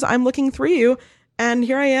here's I'm Looking Through You. And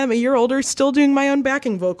here I am, a year older, still doing my own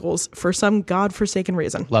backing vocals for some godforsaken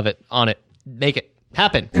reason. Love it. On it. Make it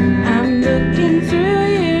happen. I'm looking through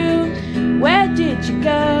you. Where did you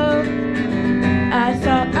go? I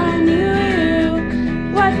thought I knew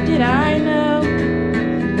you. What did I know?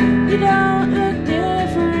 You don't look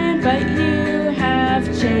different, but you have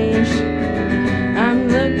changed. I'm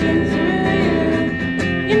looking through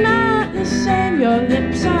you. You're not the same. Your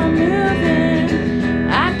lips are moving.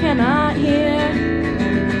 I cannot hear.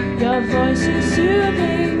 Your voice is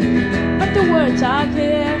soothing, but the words are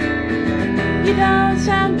clear. You don't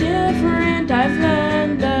sound different, I've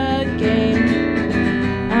learned the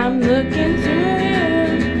game. I'm looking through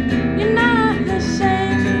you, you're not the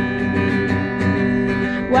same.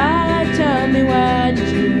 Why, tell me, why did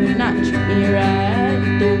you not treat me right?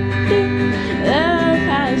 Love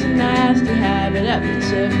has a nasty habit of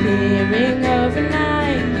disappearing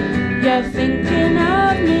overnight. You're thinking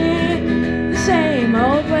of me the same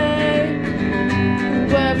old way.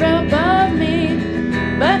 Were above me,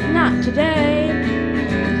 but not today.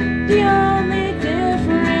 The only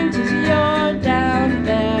difference is you're down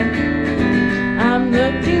there. I'm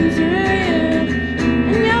looking through you,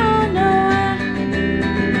 and you're nowhere.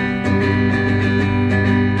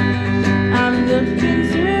 I'm looking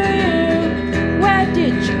through you. Where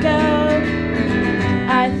did you go?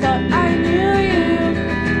 I thought I knew you.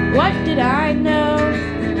 What did I know?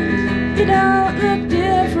 You don't look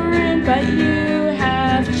different, but you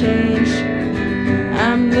have changed.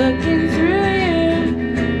 I'm looking through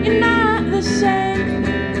you. You're not the same.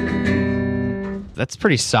 That's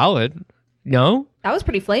pretty solid. No? That was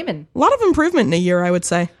pretty flamin'. A lot of improvement in a year, I would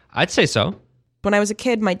say. I'd say so. When I was a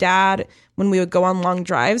kid, my dad, when we would go on long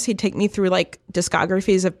drives, he'd take me through like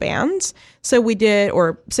discographies of bands.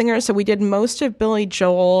 Or singers. So we did most of Billy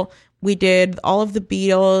Joel. We did all of the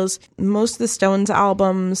Beatles, most of the Stones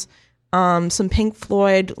albums, some Pink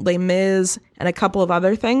Floyd, Les Mis, and a couple of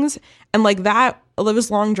other things. And like that,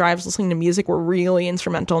 those long drives listening to music were really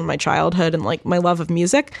instrumental in my childhood and like my love of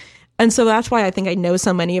music. And so that's why I think I know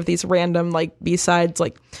so many of these random like B-sides.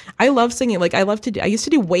 Like I love singing. Like I used to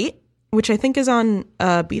do Wait, which I think is on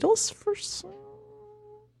Beatles for sale.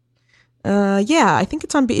 Yeah, I think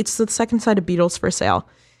it's the second side of Beatles for Sale,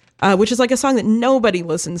 which is like a song that nobody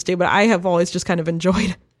listens to, but I have always just kind of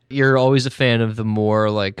enjoyed. You're always a fan of the more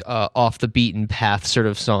like off the beaten path sort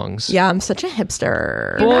of songs. Yeah, I'm such a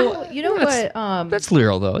hipster. You know what? That's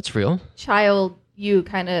literal though. It's real. Child you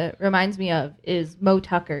kind of reminds me of is Mo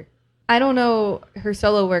Tucker. I don't know her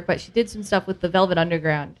solo work, but she did some stuff with the Velvet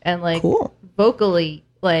Underground, and like Cool. vocally,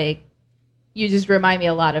 like you just remind me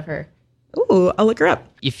a lot of her. Ooh, I'll look her up.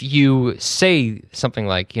 If you say something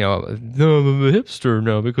like, no, I'm a hipster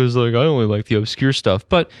now because like I only like the obscure stuff,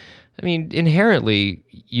 but I mean, inherently,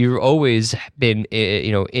 you've always been,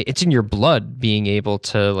 it's in your blood being able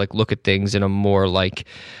to like look at things in a more like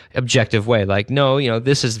objective way. Like, no,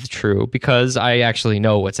 this is the true because I actually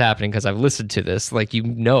know what's happening because I've listened to this. Like,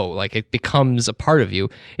 like it becomes a part of you.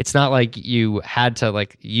 It's not like you had to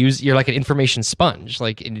like you're like an information sponge.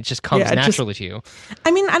 Like, and it just comes naturally to you.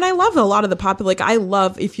 I mean, and I love a lot of the popular, like I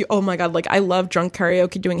love oh my God, like I love drunk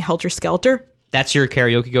karaoke doing Helter Skelter. That's your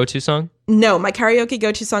karaoke go-to song? No, my karaoke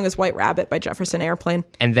go-to song is White Rabbit by Jefferson Airplane.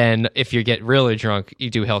 And then if you get really drunk, you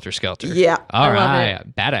do Helter Skelter. Yeah. All I love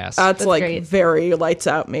right. Badass. That's like great. very lights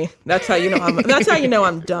out me. That's how you know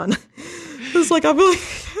I'm done. It's like I'm like,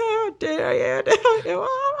 how dare you?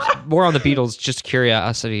 More on the Beatles, just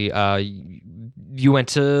curiosity. You went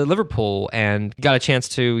to Liverpool and got a chance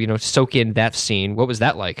to, soak in that scene. What was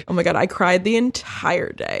that like? Oh my God, I cried the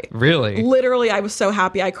entire day. Really? Literally, I was so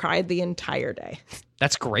happy I cried the entire day.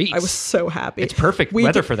 That's great. I was so happy. It's perfect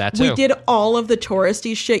weather for that, too. We did all of the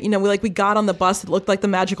touristy shit. We got on the bus. It looked like the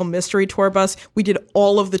Magical Mystery Tour bus. We did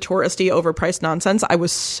all of the touristy, overpriced nonsense. I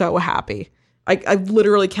was so happy. I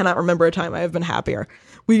literally cannot remember a time I have been happier.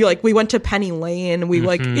 We went to Penny Lane. We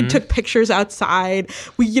it took pictures outside.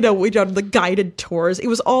 We did the guided tours. It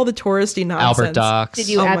was all the touristy nonsense. Albert Docks. Did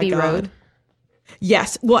you Oh my Abbey God. Road?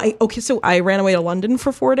 Yes. Well, so I ran away to London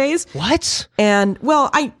for 4 days. What? And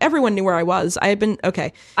everyone knew where I was. I had been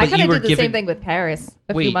okay. I But kind you of were did the given- same thing with Paris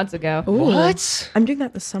a Wait. few months ago. What? I'm doing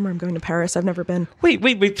that this summer. I'm going to Paris. I've never been.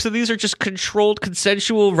 Wait. So these are just controlled,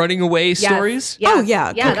 consensual running away Yes. stories? Yeah. Oh,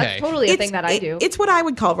 yeah. Yeah, Okay. that's totally a thing that I do. It's what I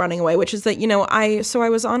would call running away, which is that I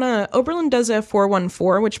was on Oberlin does a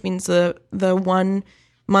 414, which means the 1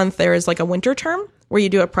 month there is like a winter term where you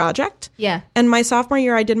do a project. Yeah. And my sophomore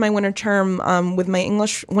year, I did my winter term with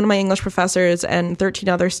one of my English professors and 13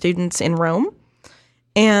 other students in Rome.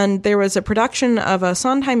 And there was a production of a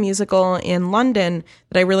Sondheim musical in London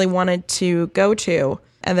that I really wanted to go to,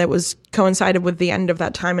 and that was coincided with the end of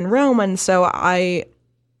that time in Rome. And so I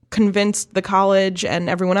convinced the college and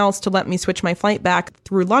everyone else to let me switch my flight back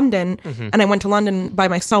through London. And I went to London by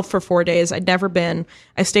myself for 4 days. I'd never been.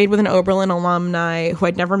 I stayed with an Oberlin alumni who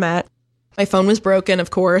I'd never met. My phone was broken, of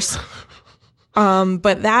course.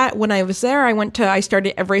 But when I was there, I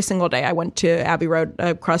started every single day. I went to Abbey Road,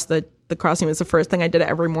 across the crossing was the first thing I did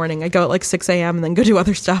every morning. I go at like 6 a.m. and then go do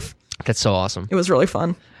other stuff. That's so awesome. It was really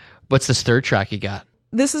fun. What's this third track you got?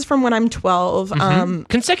 This is from when I'm 12.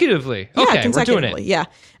 Consecutively. Yeah, Okay, we're doing consecutively. it. Yeah.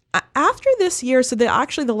 After this year, so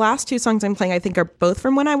the last two songs I'm playing, I think, are both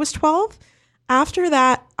from when I was 12. After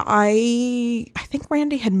that, I think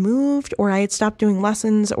Randy had moved, or I had stopped doing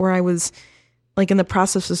lessons, or I was like in the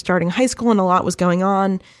process of starting high school and a lot was going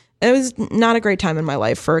on. It was not a great time in my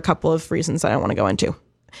life for a couple of reasons that I don't want to go into.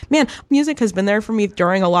 Man, music has been there for me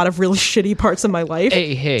during a lot of really shitty parts of my life.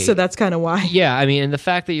 Hey. So that's kind of why. Yeah, I mean, and the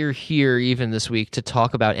fact that you're here even this week to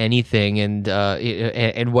talk about anything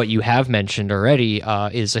and what you have mentioned already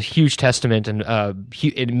is a huge testament, and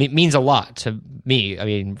it means a lot to me. I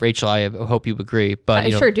mean, Rachel, I hope you agree. But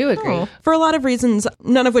I sure do agree. For a lot of reasons,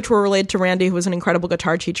 none of which were related to Randy, who was an incredible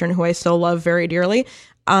guitar teacher and who I still love very dearly.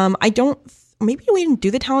 Maybe we didn't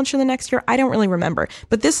do the talent show the next year. I don't really remember.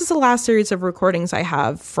 But this is the last series of recordings I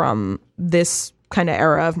have from this kind of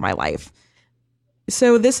era of my life.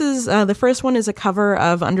 So this is, the first one is a cover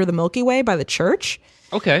of Under the Milky Way by The Church.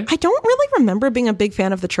 Okay. I don't really remember being a big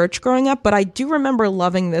fan of The Church growing up, but I do remember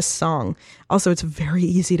loving this song. Also, it's very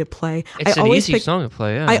easy to play. It's an easy song to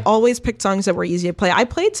play, yeah. I always picked songs that were easy to play. I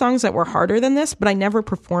played songs that were harder than this, but I never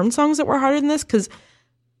performed songs that were harder than this because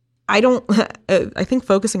I think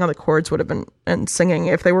focusing on the chords would have been, and singing,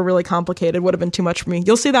 if they were really complicated, would have been too much for me.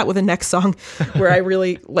 You'll see that with the next song where I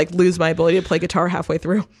really lose my ability to play guitar halfway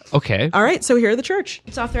through. Okay. All right, so here are The Church.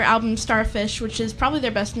 It's off their album Starfish, which is probably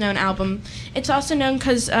their best known album. It's also known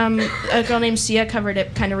because a girl named Sia covered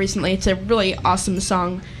it kind of recently. It's a really awesome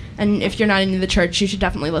song, and if you're not into The Church, you should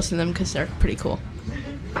definitely listen to them because they're pretty cool.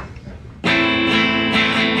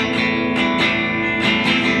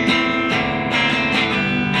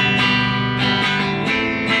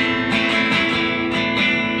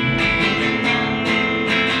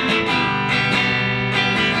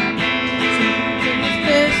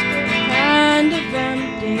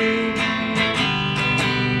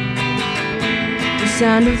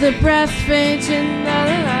 Sound of the breath fades in the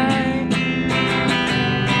light.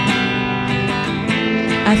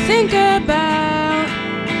 I think about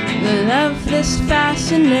the loveless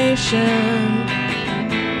fascination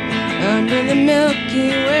under the Milky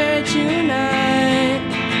Way tonight.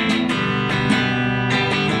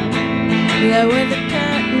 Lower the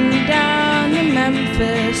curtain down to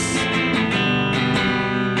Memphis.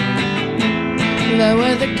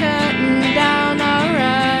 Lower the curtain down,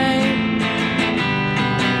 alright.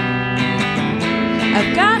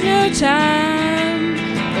 I've got no time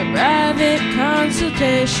for private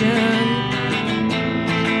consultation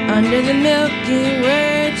under the Milky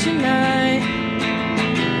Way tonight.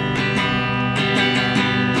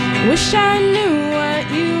 Wish I knew what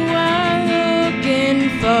you were looking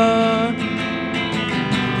for.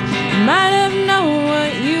 Might have known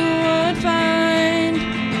what you would find.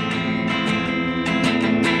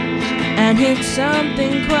 it's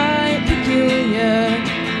something quite peculiar,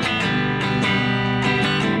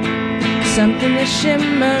 something that's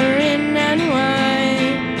shimmering and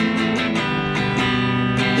white.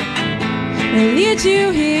 It leads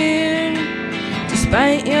you here,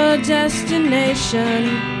 despite your destination,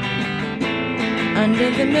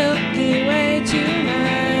 under the Milky Way tonight.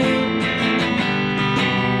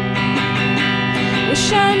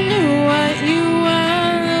 Wish I knew what you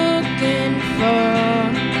were looking for.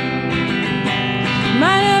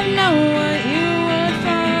 Might have known what you would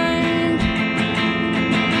find.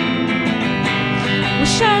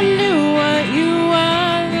 Wish I knew what you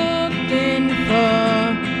were looking for.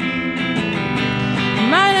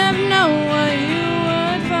 Might have known what you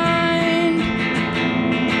would find.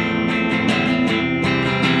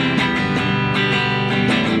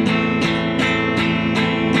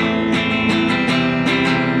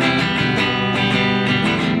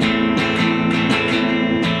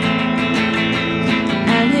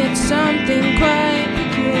 And it's something quite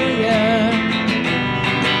peculiar,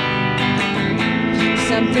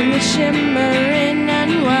 something that's shimmering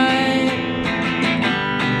and white.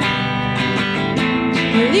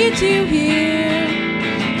 It leads you here,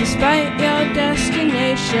 despite your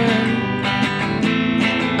destination,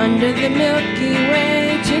 under the Milky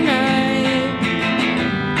Way tonight.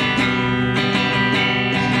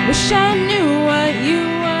 Wish I knew what you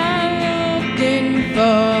were looking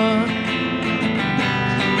for.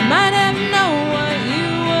 Might have known what you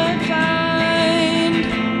would find.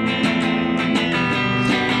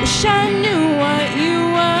 Wish I knew what you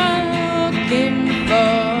were looking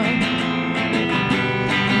for.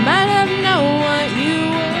 Might have known what you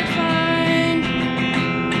would find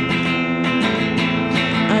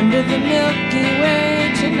under the Milky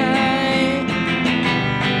Way tonight.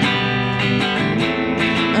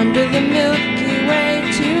 Under the Milky Way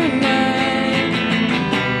tonight.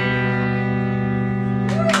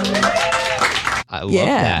 I love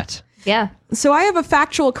Yeah. that. Yeah. So I have a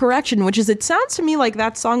factual correction, which is it sounds to me like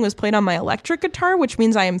that song was played on my electric guitar, which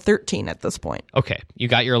means I am 13 at this point. Okay, you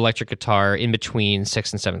got your electric guitar in between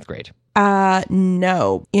 6th and 7th grade.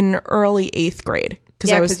 No, in early 8th grade.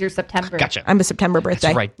 Yeah, I was, because you're September. Gotcha. I'm a September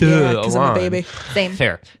birthday. right. Yeah, Duh, because I'm a Alon. baby. Same.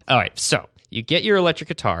 Fair. All right, so you get your electric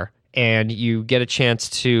guitar and you get a chance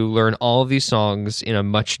to learn all of these songs in a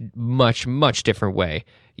much, much, much different way.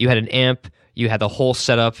 You had an amp, you had the whole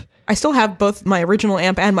setup. I still have both my original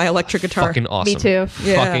amp and my electric guitar. Fucking awesome. Me too.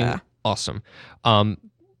 Yeah. Fucking awesome.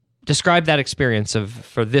 Describe that experience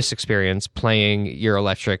for this experience playing your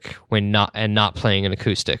electric when not playing an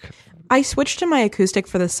acoustic. I switched to my acoustic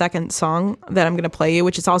for the second song that I'm going to play you,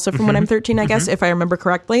 which is also from when I'm 13, I guess, if I remember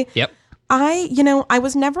correctly. Yep. I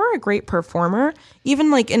was never a great performer.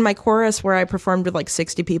 Even like in my chorus where I performed with like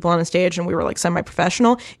 60 people on a stage and we were like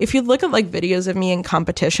semi-professional. If you look at like videos of me in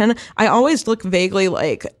competition, I always look vaguely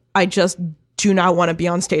like I just do not want to be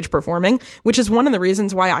on stage performing, which is one of the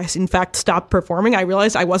reasons why I in fact stopped performing. I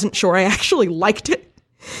realized I wasn't sure I actually liked it.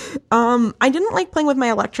 I didn't like playing with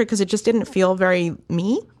my electric because it just didn't feel very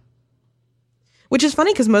me. Which is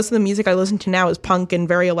funny because most of the music I listen to now is punk and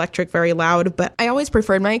very electric, very loud, but I always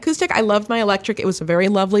preferred my acoustic. I loved my electric. It was a very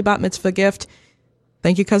lovely bat mitzvah gift.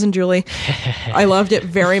 Thank you, Cousin Julie. I loved it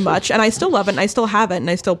very much, and I still love it, and I still have it, and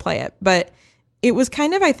I still play it. But it was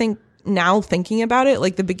kind of, I think, now thinking about it,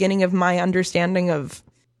 like the beginning of my understanding of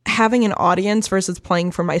having an audience versus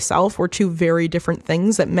playing for myself were two very different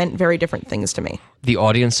things that meant very different things to me. The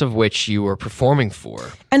audience of which you were performing for.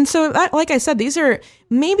 And so, that, like I said, these are,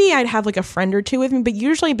 maybe I'd have like a friend or two with me, but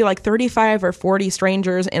usually it'd be like 35 or 40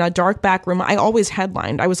 strangers in a dark back room. I always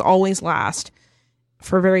headlined. I was always last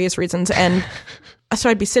for various reasons. And so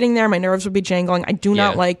I'd be sitting there, my nerves would be jangling. I do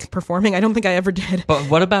not Yeah. like performing. I don't think I ever did. But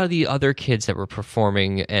what about the other kids that were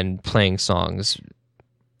performing and playing songs?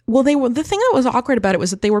 Well, the thing that was awkward about it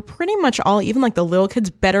was that they were pretty much all, even like the little kids,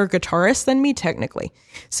 better guitarists than me technically.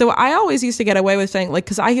 So I always used to get away with saying, like,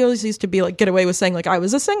 because I always used to be like, get away with saying like I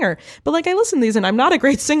was a singer. But like I listen to these and I'm not a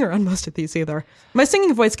great singer on most of these either. My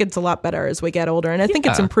singing voice gets a lot better as we get older, and I think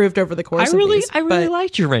it's improved over the course I really of these. but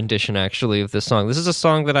liked your rendition actually of this song. This is a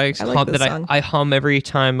song that I like this song. I hum every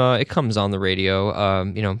time it comes on the radio.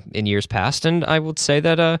 In years past, and I would say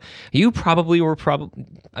that you probably were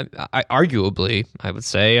arguably, I would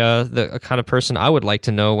say the kind of person I would like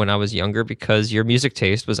to know when I was younger, because your music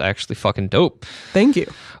taste was actually fucking dope. Thank you.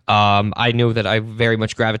 I know that I very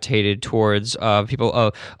much gravitated towards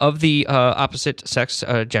people of the opposite sex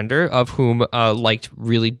gender, of whom liked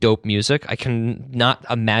really dope music. I can not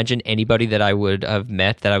imagine anybody that I would have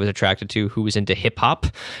met that I was attracted to who was into hip hop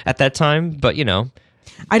at that time. But I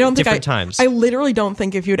don't think different times. I literally don't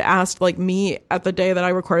think if you'd asked like me at the day that I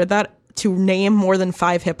recorded that to name more than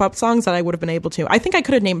 5 hip hop songs that I would have been able to. I think I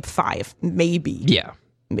could have named 5, maybe. Yeah.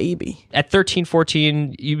 Maybe. At 13,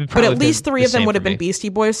 14, you would But probably at least 3 of them would have been me. Beastie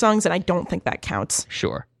Boys songs, and I don't think that counts.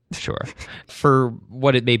 Sure. For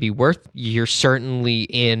what it may be worth, you're certainly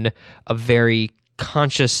in a very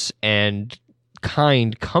conscious and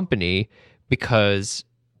kind company, because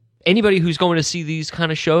anybody who's going to see these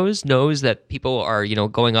kind of shows knows that people are,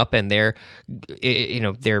 going up and they're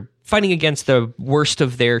fighting against the worst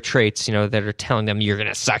of their traits, that are telling them you're going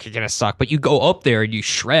to suck. But you go up there and you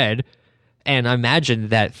shred. And I imagine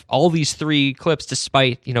that all these 3 clips,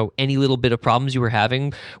 despite, any little bit of problems you were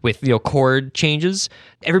having with, chord changes,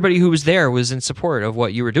 everybody who was there was in support of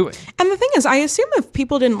what you were doing. And the thing is, I assume if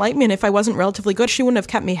people didn't like me and if I wasn't relatively good, she wouldn't have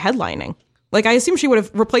kept me headlining. Like, I assume she would have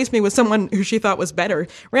replaced me with someone who she thought was better.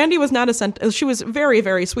 Randy was not she was very,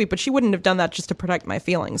 very sweet, but she wouldn't have done that just to protect my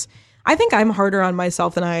feelings. I think I'm harder on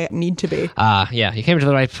myself than I need to be. Yeah, you came to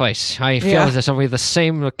the right place. I feel as if we're the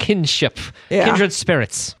same kindred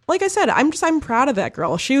spirits. Like I said, I'm proud of that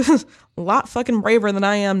girl. She was a lot fucking braver than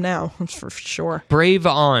I am now, for sure. Brave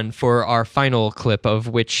on for our final clip, of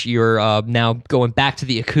which you're now going back to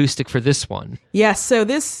the acoustic for this one. Yes, so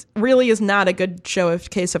this really is not a good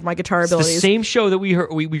case of my guitar It's abilities. the same show that we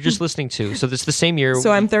were just listening to. So this is the same year.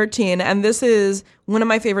 So I'm 13, and this is one of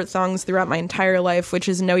my favorite songs throughout my entire life, which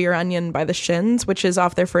is Know Your Onion by the Shins, which is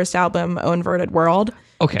off their first album, Oh Inverted World.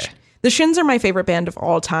 Okay. The Shins are my favorite band of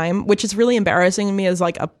all time, which is really embarrassing to me as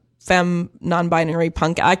like a femme non-binary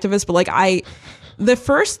punk activist. But like the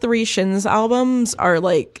first 3 Shins albums are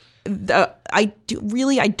like, I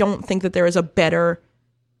don't think that there is a better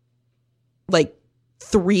like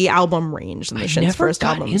 3 album range than the Shins' first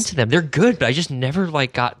got albums. into them. They're good, but I just never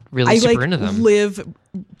got really super into them. Live,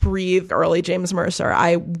 breathe early James Mercer.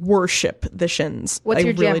 I worship the Shins. What's I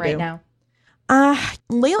your jam really right do. now?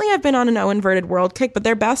 Lately I've been on an O Inverted World kick, but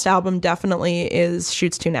their best album definitely is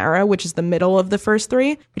Shoots Too Narrow, which is the middle of the first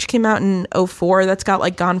 3, which came out in 2004. That's got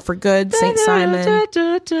like Gone for Good, Saint Simon.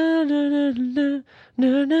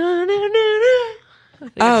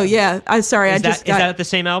 Oh yeah, I'm sorry. Is that the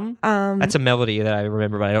same album? That's a melody that I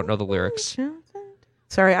remember, but I don't know the lyrics.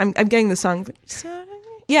 Sorry, I'm getting the song.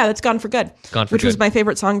 Yeah, that's Gone for Good, which was my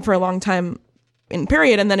favorite song for a long time in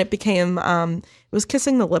period, and then it became it was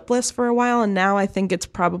Kissing the Lipless for a while, and now I think it's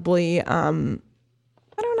probably I don't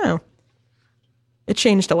know. It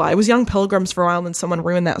changed a lot. It was Young Pilgrims for a while, and then someone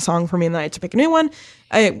ruined that song for me, and then I had to pick a new one.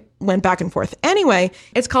 I went back and forth. Anyway,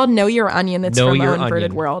 it's called Know Your Onion. It's from O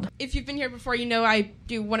Inverted World. If you've been here before, you know I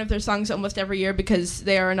do one of their songs almost every year because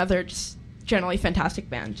they are another just generally fantastic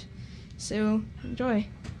band. So, enjoy.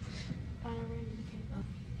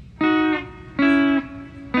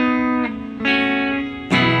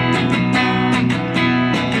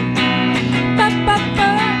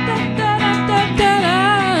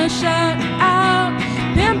 Shut out,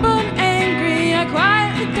 pimpled, angry, I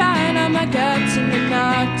quietly died on my guts in the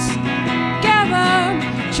knots. Gather,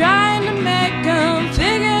 trying to make them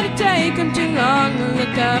figure to take them too long to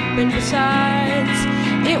look up, and besides,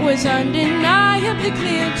 it was undeniably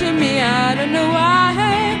clear to me, I don't know why,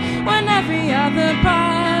 when every other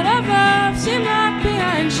part of love seemed locked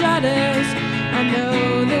behind shutters. I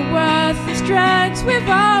know the worthless dregs we've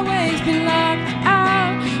always been locked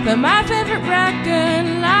out, but my favorite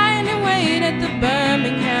record lying in wait at the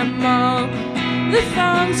Birmingham Mall. The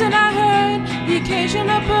songs that I heard, the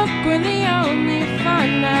occasional book were the only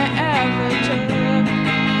fun I ever took,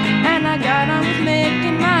 and I got on with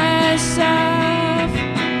making myself.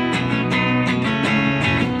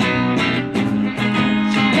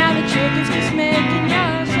 Now the trick is just making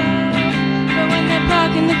yourself, but when they're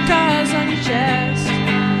parking the cars on your chest,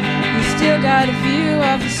 you still got a view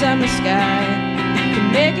of the summer sky.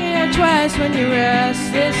 Making your twice when your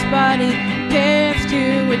restless body caves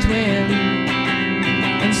to its whim,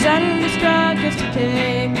 and suddenly struggles to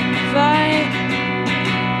take flight.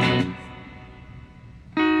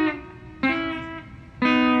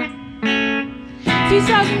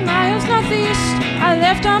 2,000 miles northeast, I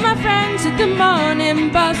left all my friends at the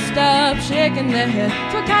morning bus stop, shaking their heads.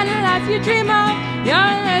 What kind of life you dream of? You're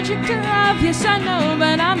allergic to love, yes I know,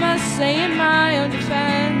 but I must say in my own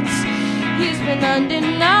defense, he's been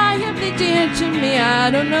undeniably dear to me. I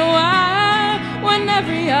don't know why, when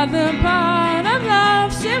every other part of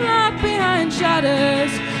love seemed locked behind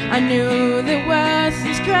shutters. I knew the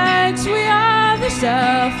worthless dregs, we are the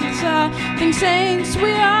self-insulting saints,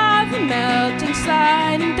 we are the melting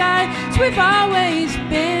sliding dice we've always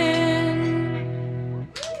been.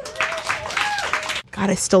 God,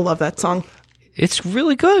 I still love that song. It's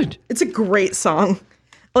really good. It's a great song.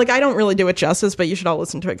 Like, I don't really do it justice, but you should all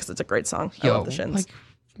listen to it because it's a great song. I love the Shins. Like,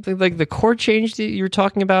 like the chord change that you were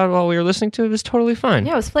talking about while we were listening to it was totally fine.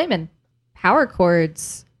 Yeah, it was flaming. Power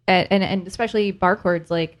chords and especially bar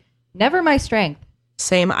chords, like never my strength.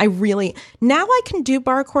 Same. Now I can do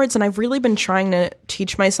bar chords, and I've really been trying to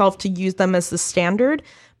teach myself to use them as the standard.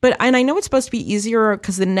 And I know it's supposed to be easier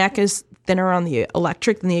because the neck is thinner on the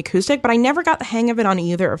electric than the acoustic, but I never got the hang of it on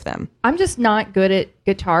either of them. I'm just not good at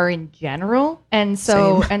guitar in general. And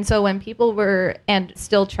so when people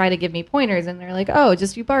still try to give me pointers and they're like, oh,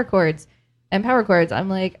 just do bar chords and power chords, I'm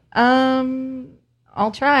like,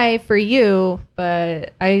 I'll try for you,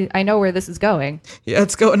 but I know where this is going. Yeah,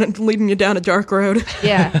 it's going and leading you down a dark road.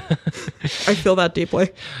 Yeah. I feel that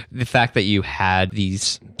deeply. The fact that you had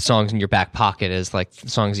these songs in your back pocket as like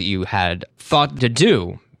songs that you had thought to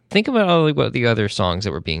do. Think about all what the other songs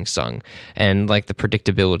that were being sung and like the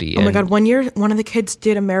predictability. Oh my God, one year one of the kids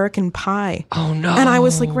did American Pie. Oh no. And I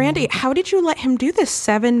was like, Randy, how did you let him do this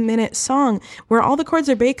 7-minute song where all the chords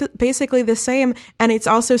are basically the same and it's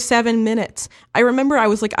also 7 minutes? I remember I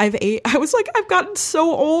was like, I've gotten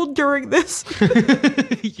so old during this.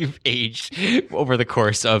 You've aged over the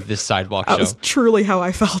course of this sidewalk show. That was truly how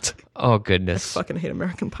I felt. Oh goodness. I fucking hate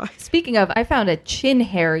American Pie. Speaking of, I found a chin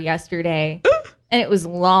hair yesterday. And it was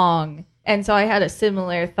long. And so I had a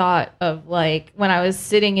similar thought of like when I was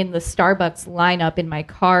sitting in the Starbucks lineup in my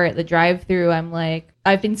car at the drive-thru, I'm like,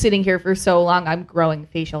 I've been sitting here for so long, I'm growing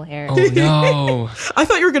facial hair. Oh no. I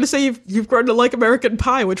thought you were going to say you've grown to like American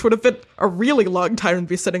Pie, which would have been a really long time to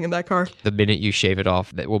be sitting in that car. The minute you shave it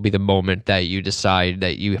off, that will be the moment that you decide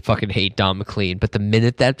that you fucking hate Don McLean. But the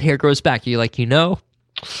minute that hair grows back, you're like, it's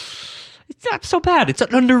not so bad. It's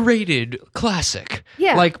an underrated classic.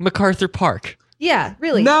 Yeah. Like MacArthur Park. Yeah,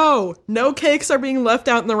 really. No cakes are being left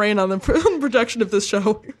out in the rain on the production of this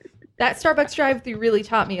show. That Starbucks drive-thru really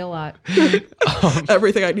taught me a lot.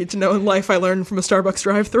 Everything I need to know in life I learned from a Starbucks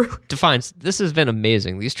drive-thru. Defiance, this has been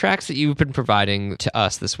amazing. These tracks that you've been providing to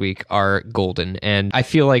us this week are golden, and I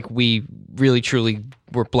feel like we really, truly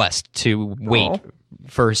were blessed to wait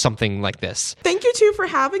for something like this. Thank you, too, for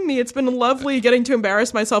having me. It's been lovely getting to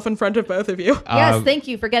embarrass myself in front of both of you. Yes, thank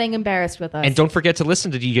you for getting embarrassed with us. And don't forget to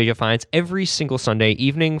listen to DJ Defiance every single Sunday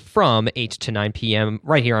evening from 8 to 9 p.m.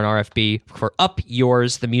 right here on RFB for Up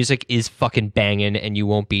Yours. The music is fucking banging, and you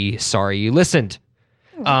won't be sorry you listened.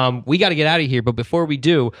 We got to get out of here, but before we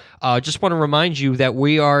do, just want to remind you that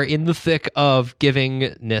we are in the thick of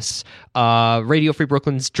givingness. Radio Free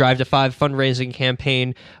Brooklyn's Drive to 5 fundraising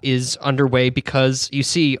campaign is underway because, you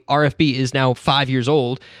see, RFB is now 5 years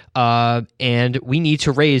old, and we need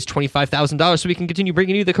to raise $25,000 so we can continue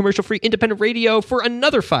bringing you the commercial-free independent radio for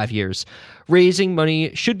another 5 years. Raising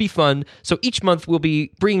money should be fun, so each month we'll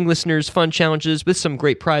be bringing listeners fun challenges with some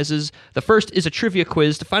great prizes. The first is a trivia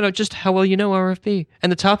quiz to find out just how well you know RFB,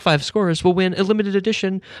 and the top 5 scorers will win a limited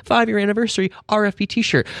edition 5-year anniversary RFB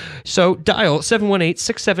t-shirt. So dial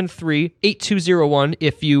 718-673-8201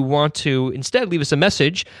 if you want to instead leave us a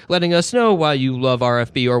message letting us know why you love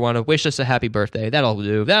RFB or want to wish us a happy birthday.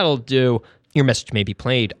 That'll do. Your message may be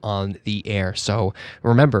played on the air. So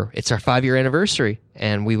remember, it's our 5-year anniversary,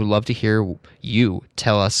 and we would love to hear you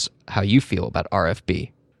tell us how you feel about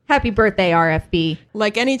RFB. Happy birthday, RFB.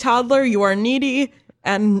 Like any toddler, you are needy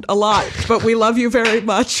and a lot, but we love you very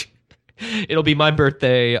much. It'll be my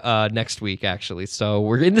birthday next week, actually. So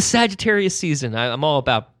we're in the Sagittarius season. I'm all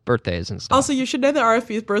about birthdays and stuff. Also, you should know that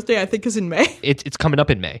RFB's birthday, I think, is in May. It's coming up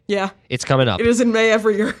in May. Yeah. It's coming up. It is in May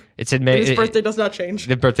every year. It's in May. His birthday does not change.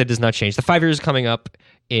 The birthday does not change. The 5 years is coming up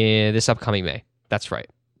in this upcoming May. That's right.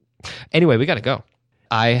 Anyway, we got to go.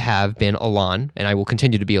 I have been Alon, and I will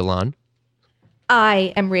continue to be Alon.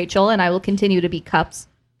 I am Rachel, and I will continue to be Cups.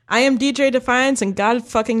 I am DJ Defiance, and God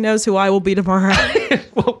fucking knows who I will be tomorrow.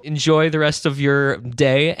 Well, enjoy the rest of your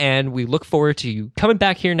day, and we look forward to you coming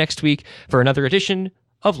back here next week for another edition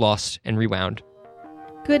of Lost and Rewound.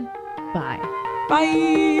 Goodbye.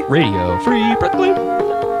 Bye. Radio Free Brooklyn.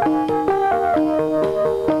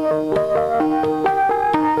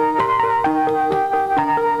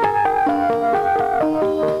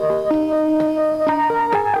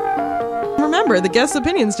 Remember, the guest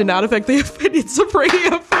opinions do not affect the opinions of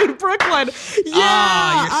Radio Free Brooklyn. Yeah,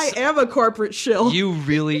 I am a corporate shill.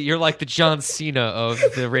 You're like the John Cena of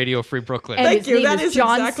the Radio Free Brooklyn. And Thank his you. name That is is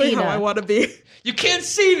John exactly Cena. how I want to be. You can't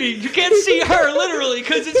see me. You can't see her, literally,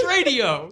 because it's radio.